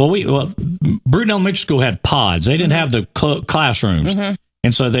these. Well, Bruton Elementary School had pods. They didn't have the classrooms.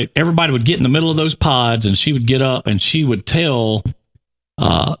 And so everybody would get in the middle of those pods, and she would get up and she would tell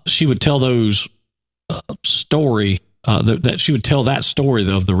those story that she would tell that story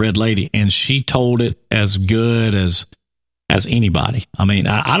of the red lady, and she told it as good as anybody. I mean,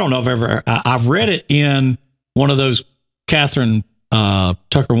 I don't know if I've read it in one of those Catherine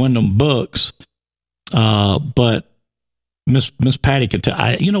Tucker Wyndham books, but Miss Patty could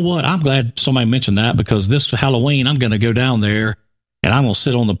tell. You know what? I'm glad somebody mentioned that, because this Halloween I'm going to go down there and I'm going to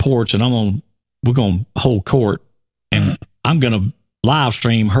sit on the porch and we're going to hold court, and I'm going to live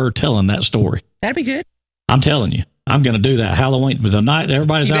stream her telling that story. That'd be good. I'm telling you, I'm going to do that Halloween with the night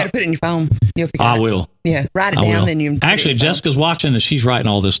everybody's out. You better put it in your phone. You'll forget. I will. Yeah, write it down. Then you actually, Jessica's watching and she's writing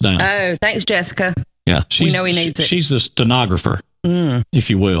all this down. Oh, thanks, Jessica. Yeah, we know he needs it. She's the stenographer, if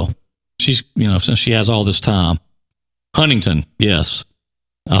you will. She's, since she has all this time. Huntington, yes.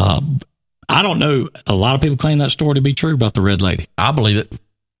 I don't know. A lot of people claim that story to be true about the red lady. I believe it.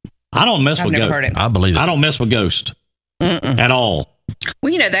 I don't mess with ghosts. I believe it. I don't mess with ghosts at all.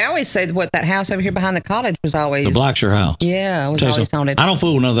 Well, they always say that house over here behind the cottage was always the Blackshear house. Yeah, it was always haunted. I don't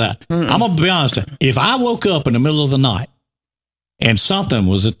fool with none of that. I'm gonna be honest. If I woke up in the middle of the night and something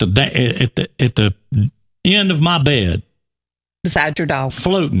was at the end of my bed, beside your dog,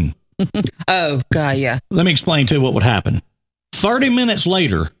 floating. Oh God, yeah. Let me explain to you what would happen. 30 minutes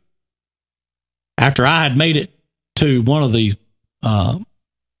later, after I had made it to one of the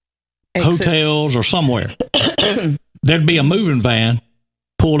hotels or somewhere, there'd be a moving van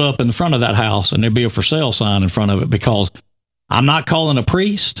pulled up in the front of that house, and there'd be a for sale sign in front of it, because I'm not calling a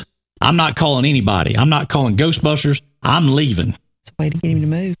priest. I'm not calling anybody. I'm not calling Ghostbusters. I'm leaving. It's a way to get him to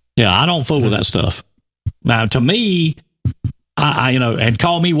move. Yeah, I don't fool with that stuff. Now, to me, I and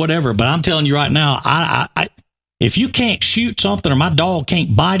call me whatever, but I'm telling you right now, I if you can't shoot something or my dog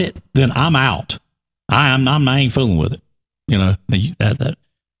can't bite it, then I'm out. I ain't fooling with it. That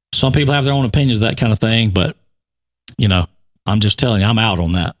some people have their own opinions of that kind of thing, but I'm just telling you, I'm out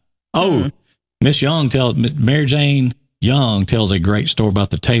on that. Oh, Mary Jane Young tells a great story about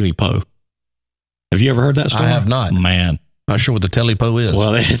the Talipo. Have you ever heard that story? I have not. Man, not sure what the Talipo is.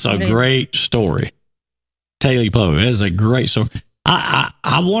 Well, it's a great story. Talipo is a great story. I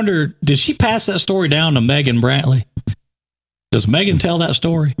wonder, did she pass that story down to Megan Brantley? Does Megan tell that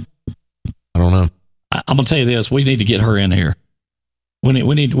story? I don't know. I'm gonna tell you this: we need to get her in here. We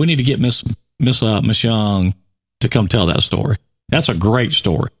need to get Miss Young to come tell that story. That's a great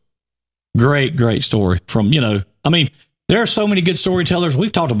story. Great story from, there are so many good storytellers.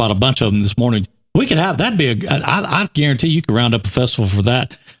 We've talked about a bunch of them this morning. We could have, I guarantee you could round up a festival for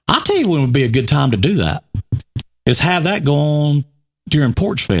that. I'll tell you when would be a good time to do that, is have that go on during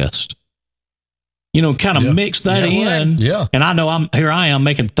Porch Fest. Kind of mix that in. Yeah. And I know I am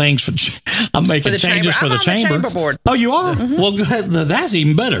making things I'm making changes for the chamber. The chamber board. Oh, you are? Mm-hmm. Well, that's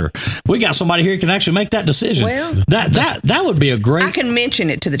even better. We got somebody here who can actually make that decision. Well, that would be a great. I can mention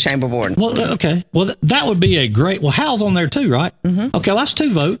it to the chamber board. Well, okay. Well, that would be a great. Well, Hal's on there too, right? Mm-hmm. Okay, well, that's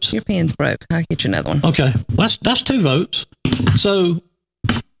 2 votes. Your pen's broke. I'll get you another one. Okay, well, that's 2 votes. So,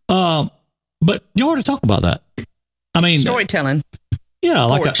 but you already talked about that. I mean, storytelling. Yeah,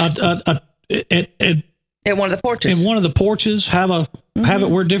 like at one of the porches. In one of the porches, have it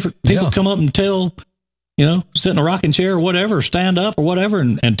where different people come up and tell, sit in a rocking chair or whatever, stand up or whatever,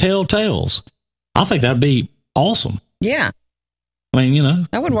 and tell tales. I think that'd be awesome. Yeah. I mean,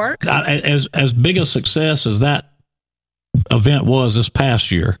 that would work. As big a success as that event was this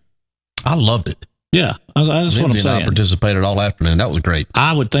past year, I loved it. Yeah, that's what I'm saying. I participated all afternoon. That was great.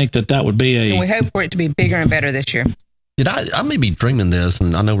 I would think that would be and we hope for it to be bigger and better this year. I may be dreaming this,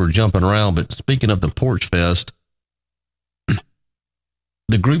 and I know we're jumping around, but speaking of the Porch Fest,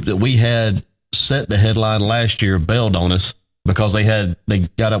 the group that we had set the headline last year bailed on us because they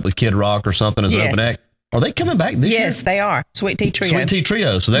got up with Kid Rock or something as an open act. Are they coming back this year? Yes, they are. Sweet Tea Trio. Sweet Tea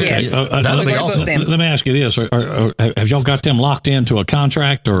Trio. So that would be awesome. Let me ask you this: have y'all got them locked into a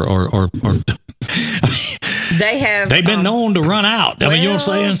contract, or they have? They've been known to run out. I mean, you know what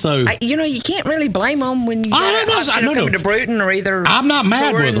I'm saying? So you can't really blame them when you coming to Bruton or either. I'm not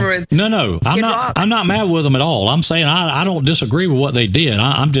mad with them. No, I'm not mad with them at all. I'm saying I don't disagree with what they did.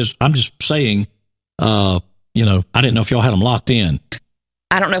 I'm just saying, I didn't know if y'all had them locked in.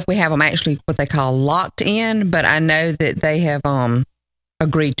 I don't know if we have them actually what they call locked in, but I know that they have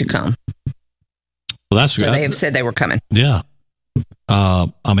agreed to come. Well, that's so they have said they were coming. Yeah.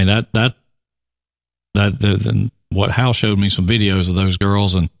 I mean that what Hal showed me some videos of those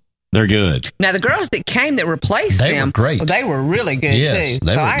girls, and they're good. Now the girls that came that replaced them, were great. Well, they were really good too.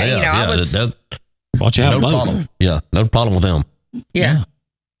 They were, I was. Watch you have no both. Problem. Yeah, no problem with them. Yeah.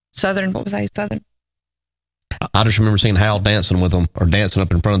 Southern. What was I? Southern. I just remember seeing Hal dancing with them or dancing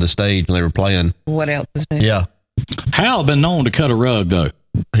up in front of the stage when they were playing. What else is new? Yeah. Hal been known to cut a rug though.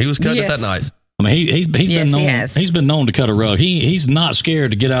 He was cutting it that night. I mean, he's been known. He's been known to cut a rug. He's not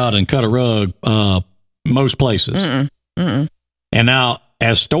scared to get out and cut a rug. Most places. And now,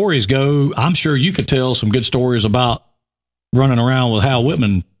 as stories go, I'm sure you could tell some good stories about running around with Hal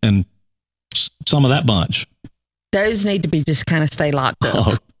Whitman and some of that bunch. Those need to be just kind of stay locked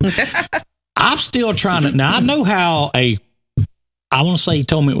up. I'm still trying to. Now I know how I want to say he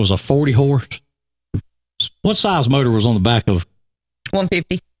told me it was a 40 horse. What size motor was on the back of?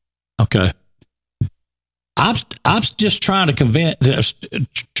 150. Okay. I'm just trying to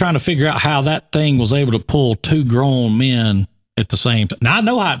figure out how that thing was able to pull two grown men at the same time. Now I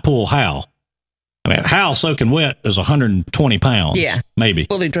know how it pulled Hal. I mean, Hal soaking wet is 120 pounds. Yeah, maybe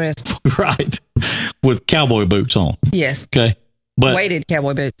fully dressed, right, with cowboy boots on. Yes. Okay, but weighted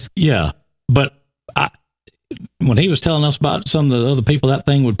cowboy boots. Yeah, but when he was telling us about some of the other people that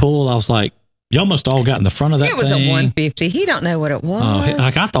thing would pull, I was like, y'all must all got in the front of that thing. It was a 150. He don't know what it was.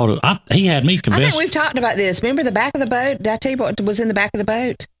 Like I thought he had me convinced. I think we've talked about this. Remember the back of the boat? Did I tell you what was in the back of the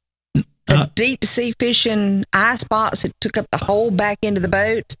boat? A deep sea fishing ice box that took up the whole back end of the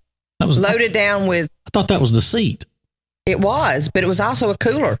boat. That was loaded down with. I thought that was the seat. It was, but it was also a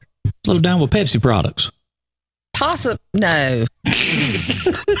cooler. Loaded down with Pepsi products. No.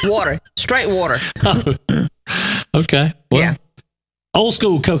 Water. Straight water. Okay. Well, yeah. Old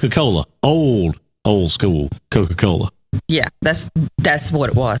school Coca-Cola. Old school Coca-Cola. Yeah, that's what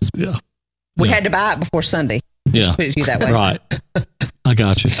it was. Yeah. We had to buy it before Sunday. Yeah. Just put it to you that way. Right. I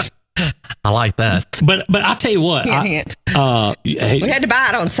got you. I like that. But I tell you what. We had to buy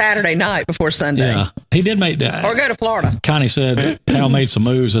it on Saturday night before Sunday. Yeah. He did make that. Or go to Florida. Connie said Hal made some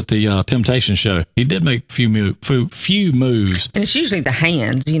moves at the Temptation show. He did make a few moves. And it's usually the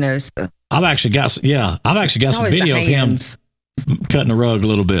hands, It's I've actually got some video of him cutting the rug a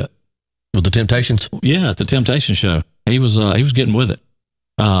little bit. With the Temptations? Yeah, at the Temptation show. He was getting with it.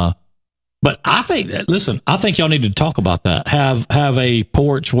 But I think y'all need to talk about that. Have a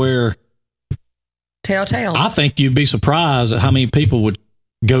porch where tell tales. I think you'd be surprised at how many people would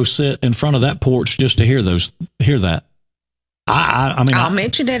go sit in front of that porch just to hear that. I mean, I'll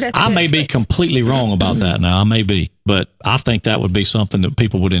mention it. I may be completely wrong about that now. I may be, but I think that would be something that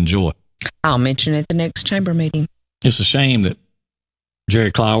people would enjoy. I'll mention it at the next chamber meeting. It's a shame that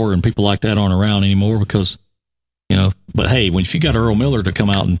Jerry Clower and people like that aren't around anymore because, but hey, if you got Earl Miller to come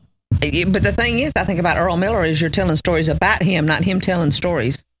out and. But the thing is, I think about Earl Miller is you're telling stories about him, not him telling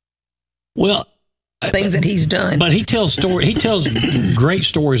stories. Well, things that he's done. But he tells great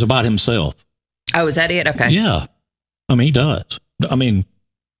stories about himself. Oh, is that it? Okay. Yeah. I mean, he does. I mean,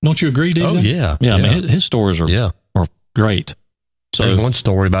 don't you agree, DJ? Oh, yeah. Yeah. I mean, his stories are great. So there's one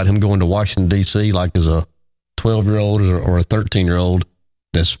story about him going to Washington, D.C. like as a 12-year-old or a 13-year-old.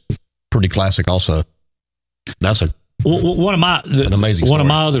 That's pretty classic also. That's an amazing story. One of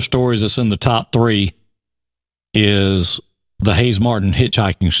my other stories that's in the top 3 is the Hayes Martin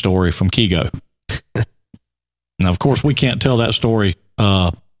hitchhiking story from Kego. Now, of course, we can't tell that story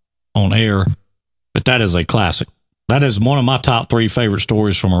on air, but that is a classic. That is one of my top 3 favorite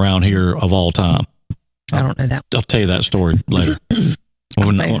stories from around here of all time. I don't know that. I'll tell you that story later.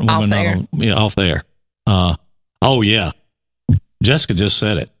 Off there. Oh, yeah. Jessica just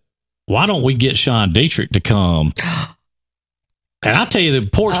said it. Why don't we get Sean Dietrich to come? And I'll tell you, the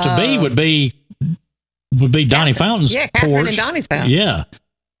porch to be would be Donnie Fountain's porch. Catherine and Donnie's fountain. Yeah.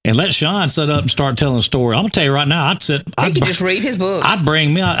 And let Sean sit up and start telling a story. I'm gonna tell you right now, I'd just read his book. I'd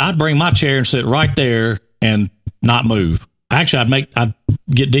bring my chair and sit right there and not move. Actually, I'd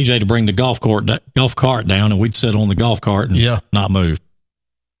get DJ to bring the golf cart down, and we'd sit on the golf cart and not move.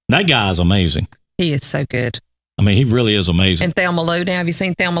 That guy's amazing. He is so good. I mean, he really is amazing. And Thelma Lou, now have you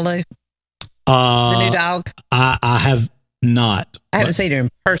seen Thelma Lou? The new dog? I have not. I haven't seen her in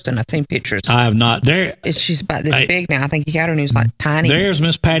person. I've seen pictures. I have not. She's about this big now. I think you got her and she was like tiny. There's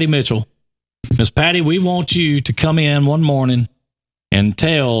Miss Patty Mitchell. Miss Patty, we want you to come in one morning and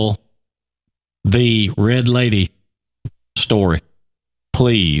tell the Red Lady story,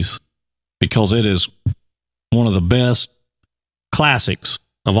 please, because it is one of the best classics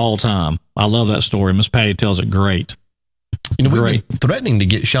of all time. I love that story. Miss Patty tells it great. We've been threatening to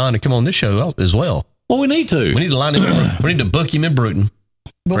get Sean to come on this show as well. Well, we need to. We need to line him. We need to book him in Bruton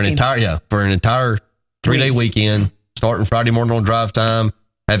for an entire 3-day weekend, starting Friday morning on drive time.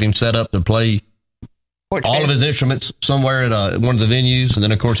 Have him set up to play all of his instruments somewhere at one of the venues, and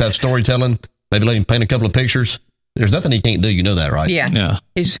then of course have storytelling. Maybe let him paint a couple of pictures. There's nothing he can't do. You know that, right? Yeah.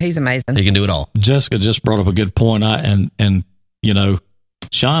 He's amazing. He can do it all. Jessica just brought up a good point. And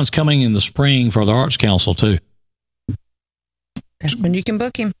Sean's coming in the spring for the Arts Council too. That's when you can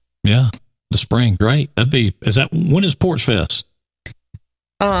book him. Yeah, the spring, great. When is Porch Fest?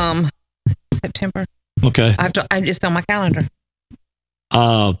 September. Okay. I'm just on my calendar.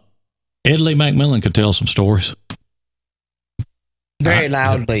 Ed Lee McMillan could tell some stories. Very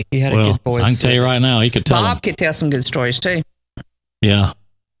loudly. He had a good voice. I can tell you right now, he could tell Bob could tell some good stories too. Yeah.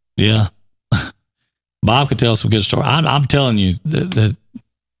 Bob could tell some good stories. I'm telling you that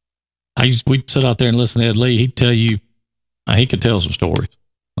we'd sit out there and listen to Ed Lee. He'd tell you, he could tell some stories.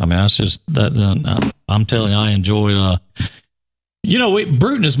 I mean, that's just that. I'm telling you, I enjoyed.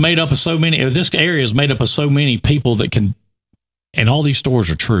 Bruton is made up of so many. This area is made up of so many people that can, and all these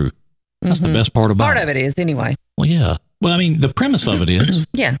stories are true. That's the best part about it. Part of it is, anyway. Well, yeah. Well, I mean, the premise of it is.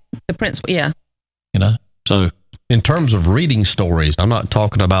 Yeah, the principle. Yeah. So in terms of reading stories, I'm not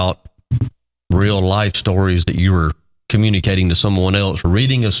talking about real life stories that you were communicating to someone else.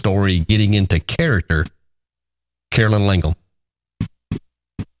 Reading a story, getting into character. Carolyn Lingle,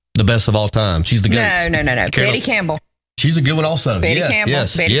 the best of all time. She's the goat. No. Betty Campbell. She's a good one also. Betty Campbell.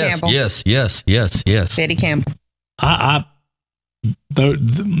 Yes, Betty Campbell. Yes. Betty Campbell.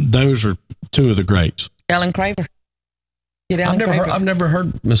 Those are two of the greats. Ellen Craver. I've never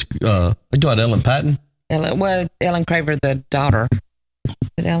heard Miss. You talking Ellen Patton? Ellen Craver, the daughter. Is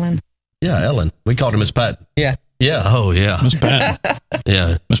it Ellen? Yeah, Ellen. We called her Miss Patton. Yeah. Yeah. Oh, yeah. Miss Patton.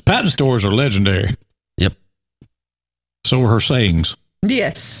 Yeah. Miss Patton's stories are legendary. Yep. So are her sayings.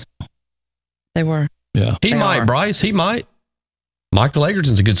 Yes. They were. Yeah. Bryce. He might. Michael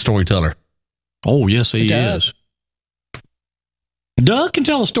Egerton's a good storyteller. Oh, yes, he is. Doug can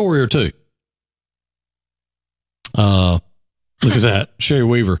tell a story or two. Look at that. Sherry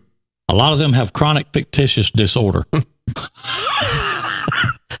Weaver. A lot of them have chronic fictitious disorder.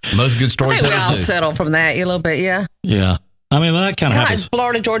 Most good storytellers we all settle from that a little bit, yeah. Yeah. I mean, that kind of happens. Like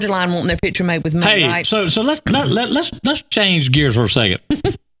Florida Georgia Line wanting their picture made with me, right? So let's change gears for a second.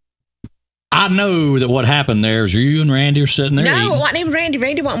 I know that what happened there is you and Randy are sitting there. No, it wasn't even Randy.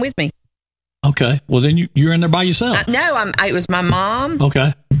 Randy wasn't with me. Okay. Well, then you're in there by yourself. It was my mom.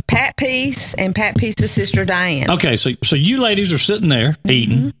 Okay. Pat Peace and Pat Peace's sister Diane. Okay, so you ladies are sitting there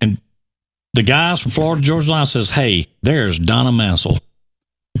eating, and the guys from Florida Georgia Line says, "Hey, there's Donna Mansell.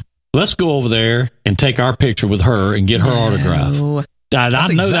 Let's go over there and take our picture with her and get her autograph." I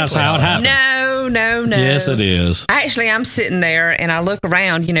know that's how it happened. No. Yes, it is. Actually, I'm sitting there and I look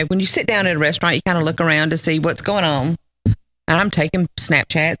around. When you sit down at a restaurant, you kind of look around to see what's going on. And I'm taking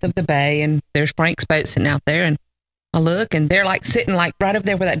Snapchats of the bay, and there's Frank's boat sitting out there, and I look, and they're sitting right over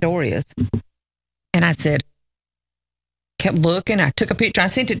there where that door is. And I kept looking. I took a picture. I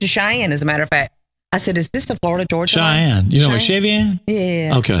sent it to Cheyenne, as a matter of fact. I said, "Is this the Florida Georgia Cheyenne? Line?" You know Cheyenne?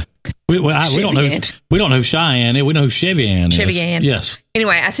 Yeah. Okay. We don't know. We don't know who Cheyenne is. We know who Cheyenne is. Cheyenne. Yes.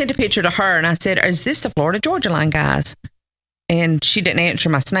 Anyway, I sent a picture to her, and I said, "Is this the Florida Georgia Line guys?" And she didn't answer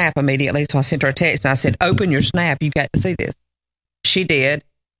my snap immediately, so I sent her a text, and I said, "Open your snap. You got to see this." She did.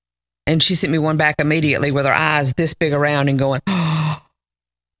 And she sent me one back immediately with her eyes this big around and going, "Oh,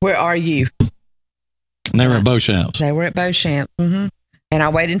 where are you?" And they were at Beauchamps. They were at Beauchamps. Mm-hmm. And I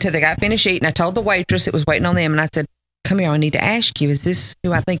waited until they got finished eating. I told the waitress it was waiting on them. And I said, "Come here, I need to ask you, is this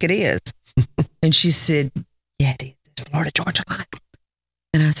who I think it is?" And she said, "Yeah, it is. It's Florida Georgia Line."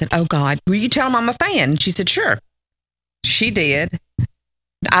 And I said, "Oh, God, will you tell them I'm a fan?" And she said, "Sure." She did.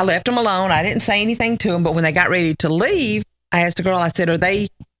 I left them alone. I didn't say anything to them. But when they got ready to leave, I asked the girl, I said, "Are they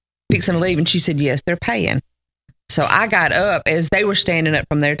fixing to leave?" And she said, "Yes, they're paying." So I got up as they were standing up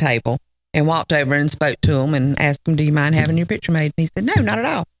from their table and walked over and spoke to them and asked them, "Do you mind having your picture made?" And he said, "No, not at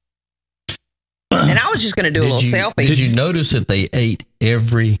all." And I was just going to do a little selfie. Did you notice that they ate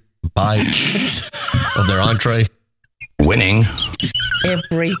every bite of their entree? Winning.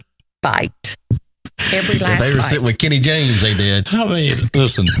 Every bite. Every last bite. They were sitting with Kenny James, they did. I mean,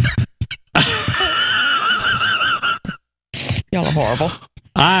 listen. Y'all are horrible.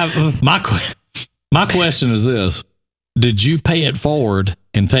 My question is this: did you pay it forward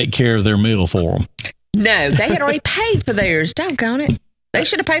and take care of their meal for them? No, they had already paid for theirs. Doggone it. They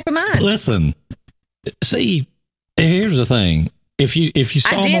should have paid for mine. Listen, see, here's the thing. If you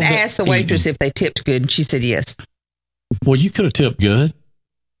saw I did ask the waitress if they tipped good, and she said yes. Well, you could have tipped good.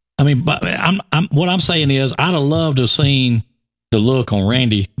 I mean, but what I'm saying is, I'd have loved to have seen the look on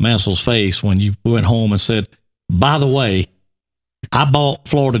Randy Mansell's face when you went home and said, "By the way, I bought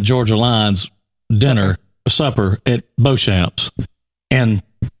Florida Georgia Line's supper at Beauchamps, and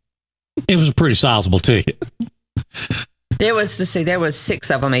it was a pretty sizable ticket." There was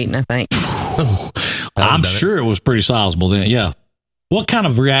 6 of them eating, I think. I'm sure it was pretty sizable then. Yeah. What kind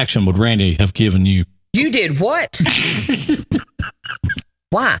of reaction would Randy have given you? You did what?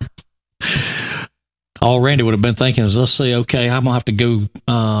 Why? all Randy would have been thinking is, let's see, okay, I'm gonna have to go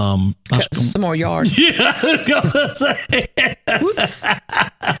Cut some more yards. Yeah, whoops.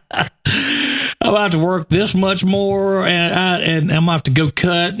 I'm about to work this much more, and I'm gonna have to go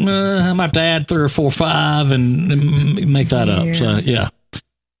cut. I'm gonna have to add 3 or 4 or 5 and make that up. So yeah.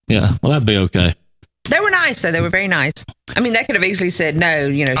 Well, that'd be okay. They were nice, though. They were very nice. I mean, they could have easily said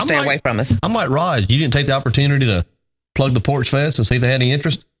no. Stay away from us. I'm like Raj. You didn't take the opportunity to plug the Porch Fest and see if they had any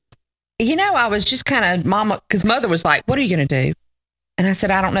interest. I was just kind of Mama, because Mother was like, "What are you going to do?" And I said,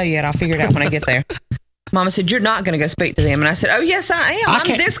 "I don't know yet. I'll figure it out when I get there." Mama said, "You're not going to go speak to them." And I said, "Oh, yes, I am.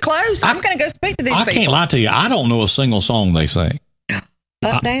 I'm this close. I'm going to go speak to these people." I can't lie to you. I don't know a single song they sing.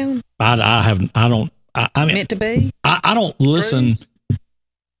 Up, down. I mean, meant to be. I don't listen.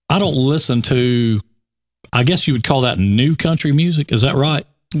 I don't listen to. I guess you would call that new country music. Is that right?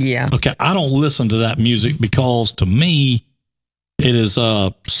 Yeah. Okay. I don't listen to that music because to me, it is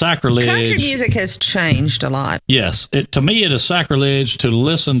sacrilege. Country music has changed a lot. Yes. To me, it is sacrilege to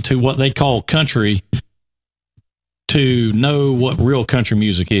listen to what they call country to know what real country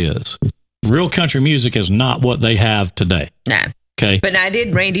music is. Real country music is not what they have today. No. Okay. But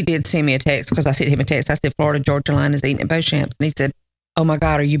Randy did send me a text because I sent him a text. I said, Florida Georgia Line is eating at Beauchamp's. And he said, "Oh my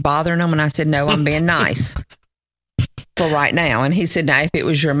God, are you bothering them?" And I said, "No, I'm being nice for right now." And he said, "Now, if it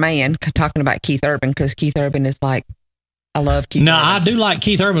was your man," talking about Keith Urban, because Keith Urban is like, I love Keith Urban. I do like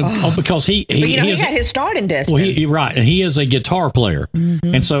Keith Urban because he got his start in Destin. Well, right. And he is a guitar player.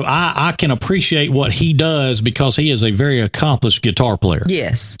 Mm-hmm. And so I can appreciate what he does because he is a very accomplished guitar player.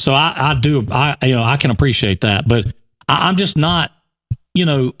 Yes. So I can appreciate that. But I'm just not,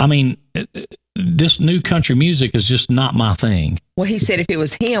 this new country music is just not my thing. Well, he said, if it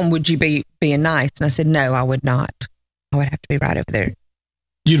was him, would you be being nice? And I said, no, I would not. I would have to be right over there.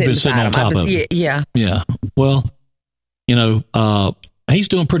 You'd been sitting on top of it. Yeah. Yeah. Well, he's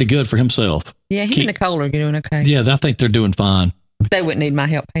doing pretty good for himself. Yeah, he and Nicole are doing okay. Yeah, I think they're doing fine. They wouldn't need my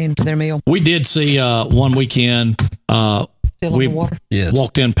help paying for their meal. We did see one weekend. Still we on the water? Yes,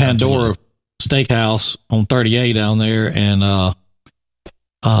 walked in Pandora Steakhouse on 38 down there, and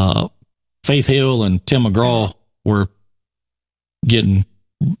Faith Hill and Tim McGraw were getting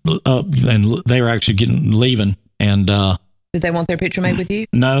up, and they were actually leaving. And did they want their picture made with you?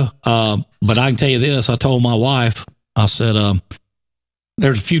 No, but I can tell you this. I told my wife, I said,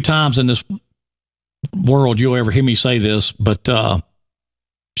 there's a few times in this world you'll ever hear me say this, but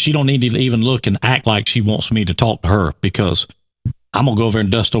she don't need to even look and act like she wants me to talk to her, because I'm going to go over and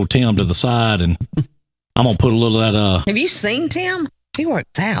dust old Tim to the side, and I'm going to put a little of that. Have you seen Tim? He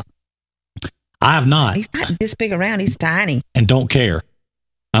works out. I have not. He's not this big around. He's tiny. And don't care.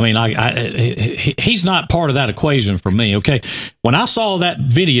 I mean, he's not part of that equation for me. Okay. When I saw that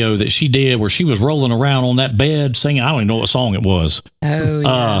video that she did where she was rolling around on that bed singing, I don't even know what song it was. Oh,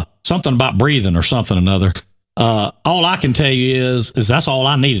 yeah. Something about breathing or something or another. All I can tell you is that's all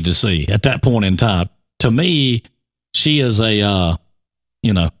I needed to see at that point in time. To me, she is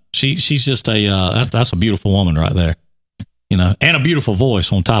she's just that's a beautiful woman right there. And a beautiful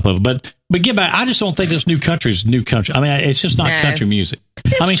voice on top of it. But get back, I just don't think this new country is new country. I mean, it's just not country music.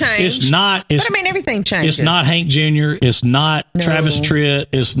 Changed. It's not. Everything changes. It's not Hank Jr. It's not Travis Tritt.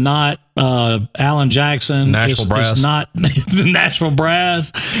 It's not Alan Jackson. Nashville Brass. It's not the Nashville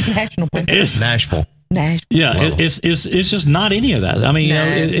Brass. It's Nashville. Yeah, wow. It's just not any of that. I mean,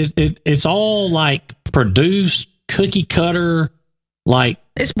 it's all like produced, cookie cutter, like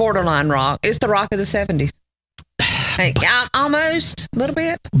it's borderline rock. It's the rock of the 70s. Almost a little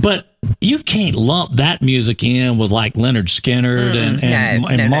bit, but you can't lump that music in with like Leonard Skinner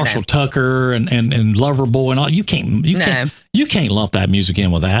and Marshall Tucker and Loverboy and all. You can't lump that music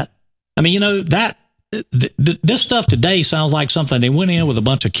in with that. I mean, that this stuff today sounds like something they went in with a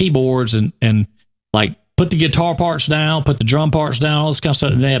bunch of keyboards and like put the guitar parts down, put the drum parts down, all this kind of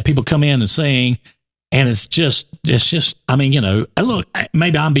stuff. And they have people come in and sing, and it's just. I mean, look,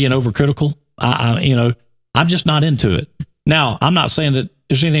 maybe I'm being overcritical. I'm just not into it. Now, I'm not saying that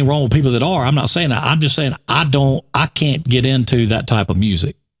there's anything wrong with people that are. I'm not saying that. I'm just saying I can't get into that type of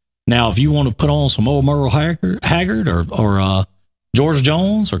music. Now, if you want to put on some old Merle Haggard or George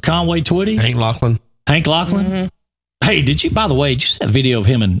Jones or Conway Twitty. Hank Lachlan. Mm-hmm. Hey, did you see that video of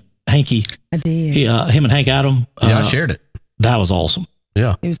him and Hanky? I did. Him and Hank Adam. Yeah, I shared it. That was awesome.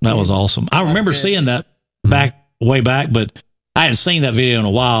 Yeah. That was awesome. I remember seeing that way back, but I hadn't seen that video in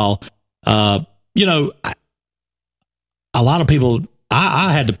a while. A lot of people,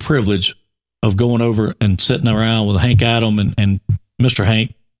 I had the privilege of going over and sitting around with Hank Adam and Mr.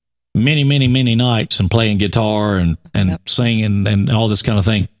 Hank many, many, many nights and playing guitar and singing and all this kind of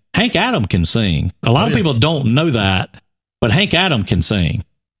thing. Hank Adam can sing. A lot of people don't know that, but Hank Adam can sing.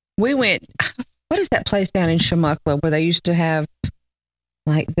 We went, what is that place down in Shamuckla where they used to have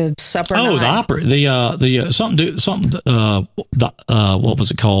like the supper? Oh, night? the Opry, what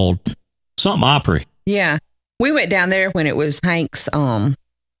was it called? Something Opry. Yeah, we went down there when it was Hank's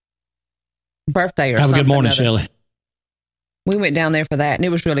birthday or Have something. a good morning, Shelley. We went down there for that, and it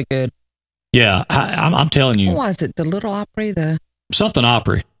was really good. Yeah, I'm telling you. What was it? The Little Opry? Something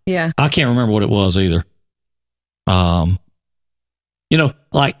Opry. Yeah. I can't remember what it was either.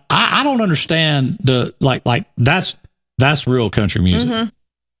 Like I don't understand that's real country music. Mm-hmm.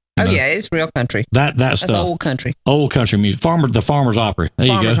 Oh yeah, it's real country. That's stuff. Old country. Old country music. The Farmer's Opry. There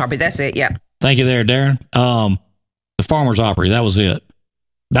you go. Farmer's Opry. That's it. Yeah. Thank you there, Darren. The Farmer's Opry. That was it.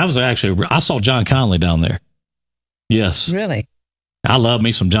 That was actually, I saw John Conley down there. Yes. Really? I love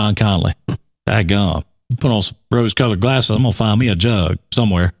me some John Conley. Daggum. Put on some rose-colored glasses. I'm going to find me a jug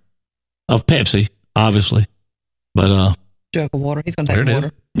somewhere of Pepsi, obviously. But, jug of water. He's going to take water.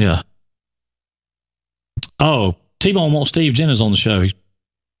 Is. Yeah. Oh, T-Bone wants Steve Jennings on the show.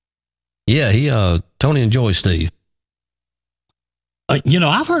 Yeah, Tony enjoys Steve.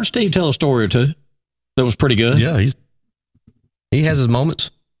 I've heard Steve tell a story or two that was pretty good. Yeah, he has his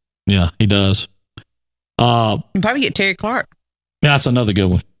moments. Yeah, he does. You can probably get Terry Clark. Yeah, that's another good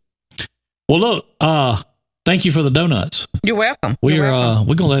one. Well, look, thank you for the donuts. You're welcome. We're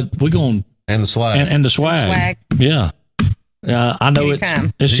gonna and the swag and the swag. Yeah. I know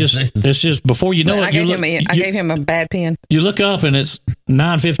it's just before you know it. I gave him a bad pen. You look up and it's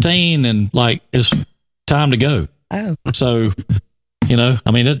 9:15 and like it's time to go. Oh, so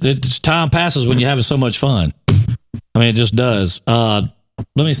it's time passes when you're having so much fun. I mean, it just does. Let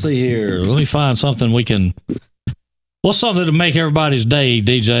me see here. Let me find something what's something to make everybody's day,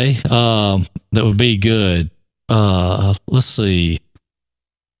 DJ? That would be good. Let's see.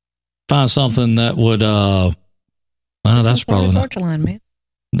 Find something that would. That's probably not. Georgia line, man.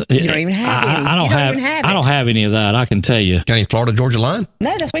 You don't even have any. I don't have any of that. I can tell you. Got any Florida Georgia line?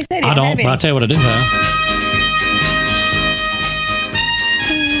 No, that's what he said. I don't. But I'll tell you what I do have.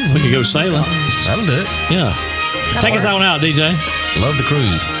 We could go sailing. That'll do it. Yeah. Take us on out, DJ. Love the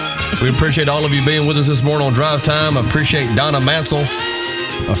cruise. We appreciate all of you being with us this morning on Drive Time. I appreciate Donna Mansell,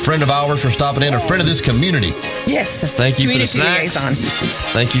 a friend of ours, for stopping in, a friend of this community. Yes. Thank you for the snacks.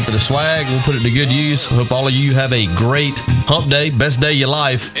 Thank you for the swag. We'll put it to good use. Hope all of you have a great hump day, best day of your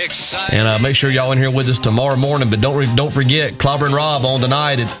life. And make sure y'all in here with us tomorrow morning. But don't forget, Clobber and Rob on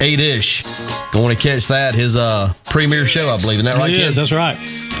tonight at 8-ish. Going to catch that, his premiere show, I believe. Isn't that right, Yes, that's right.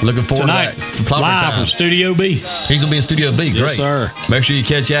 Looking forward tonight, to that. Live from Studio B. He's going to be in Studio B. Great. Yes, sir. Make sure you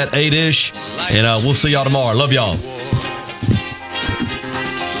catch that 8-ish. And we'll see y'all tomorrow. Love y'all.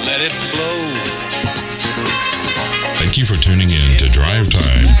 Let it flow. Thank you for tuning in to Drive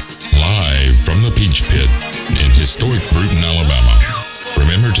Time, live from the Peach Pit in historic Bruton, Alabama.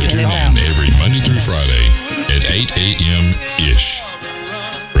 Remember to tune in every Monday through Friday at 8 a.m.-ish.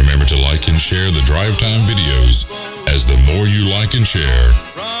 Remember to like and share the Drive Time videos, as the more you like and share,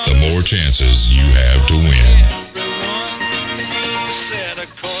 the more chances you have to win. Set a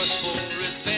course for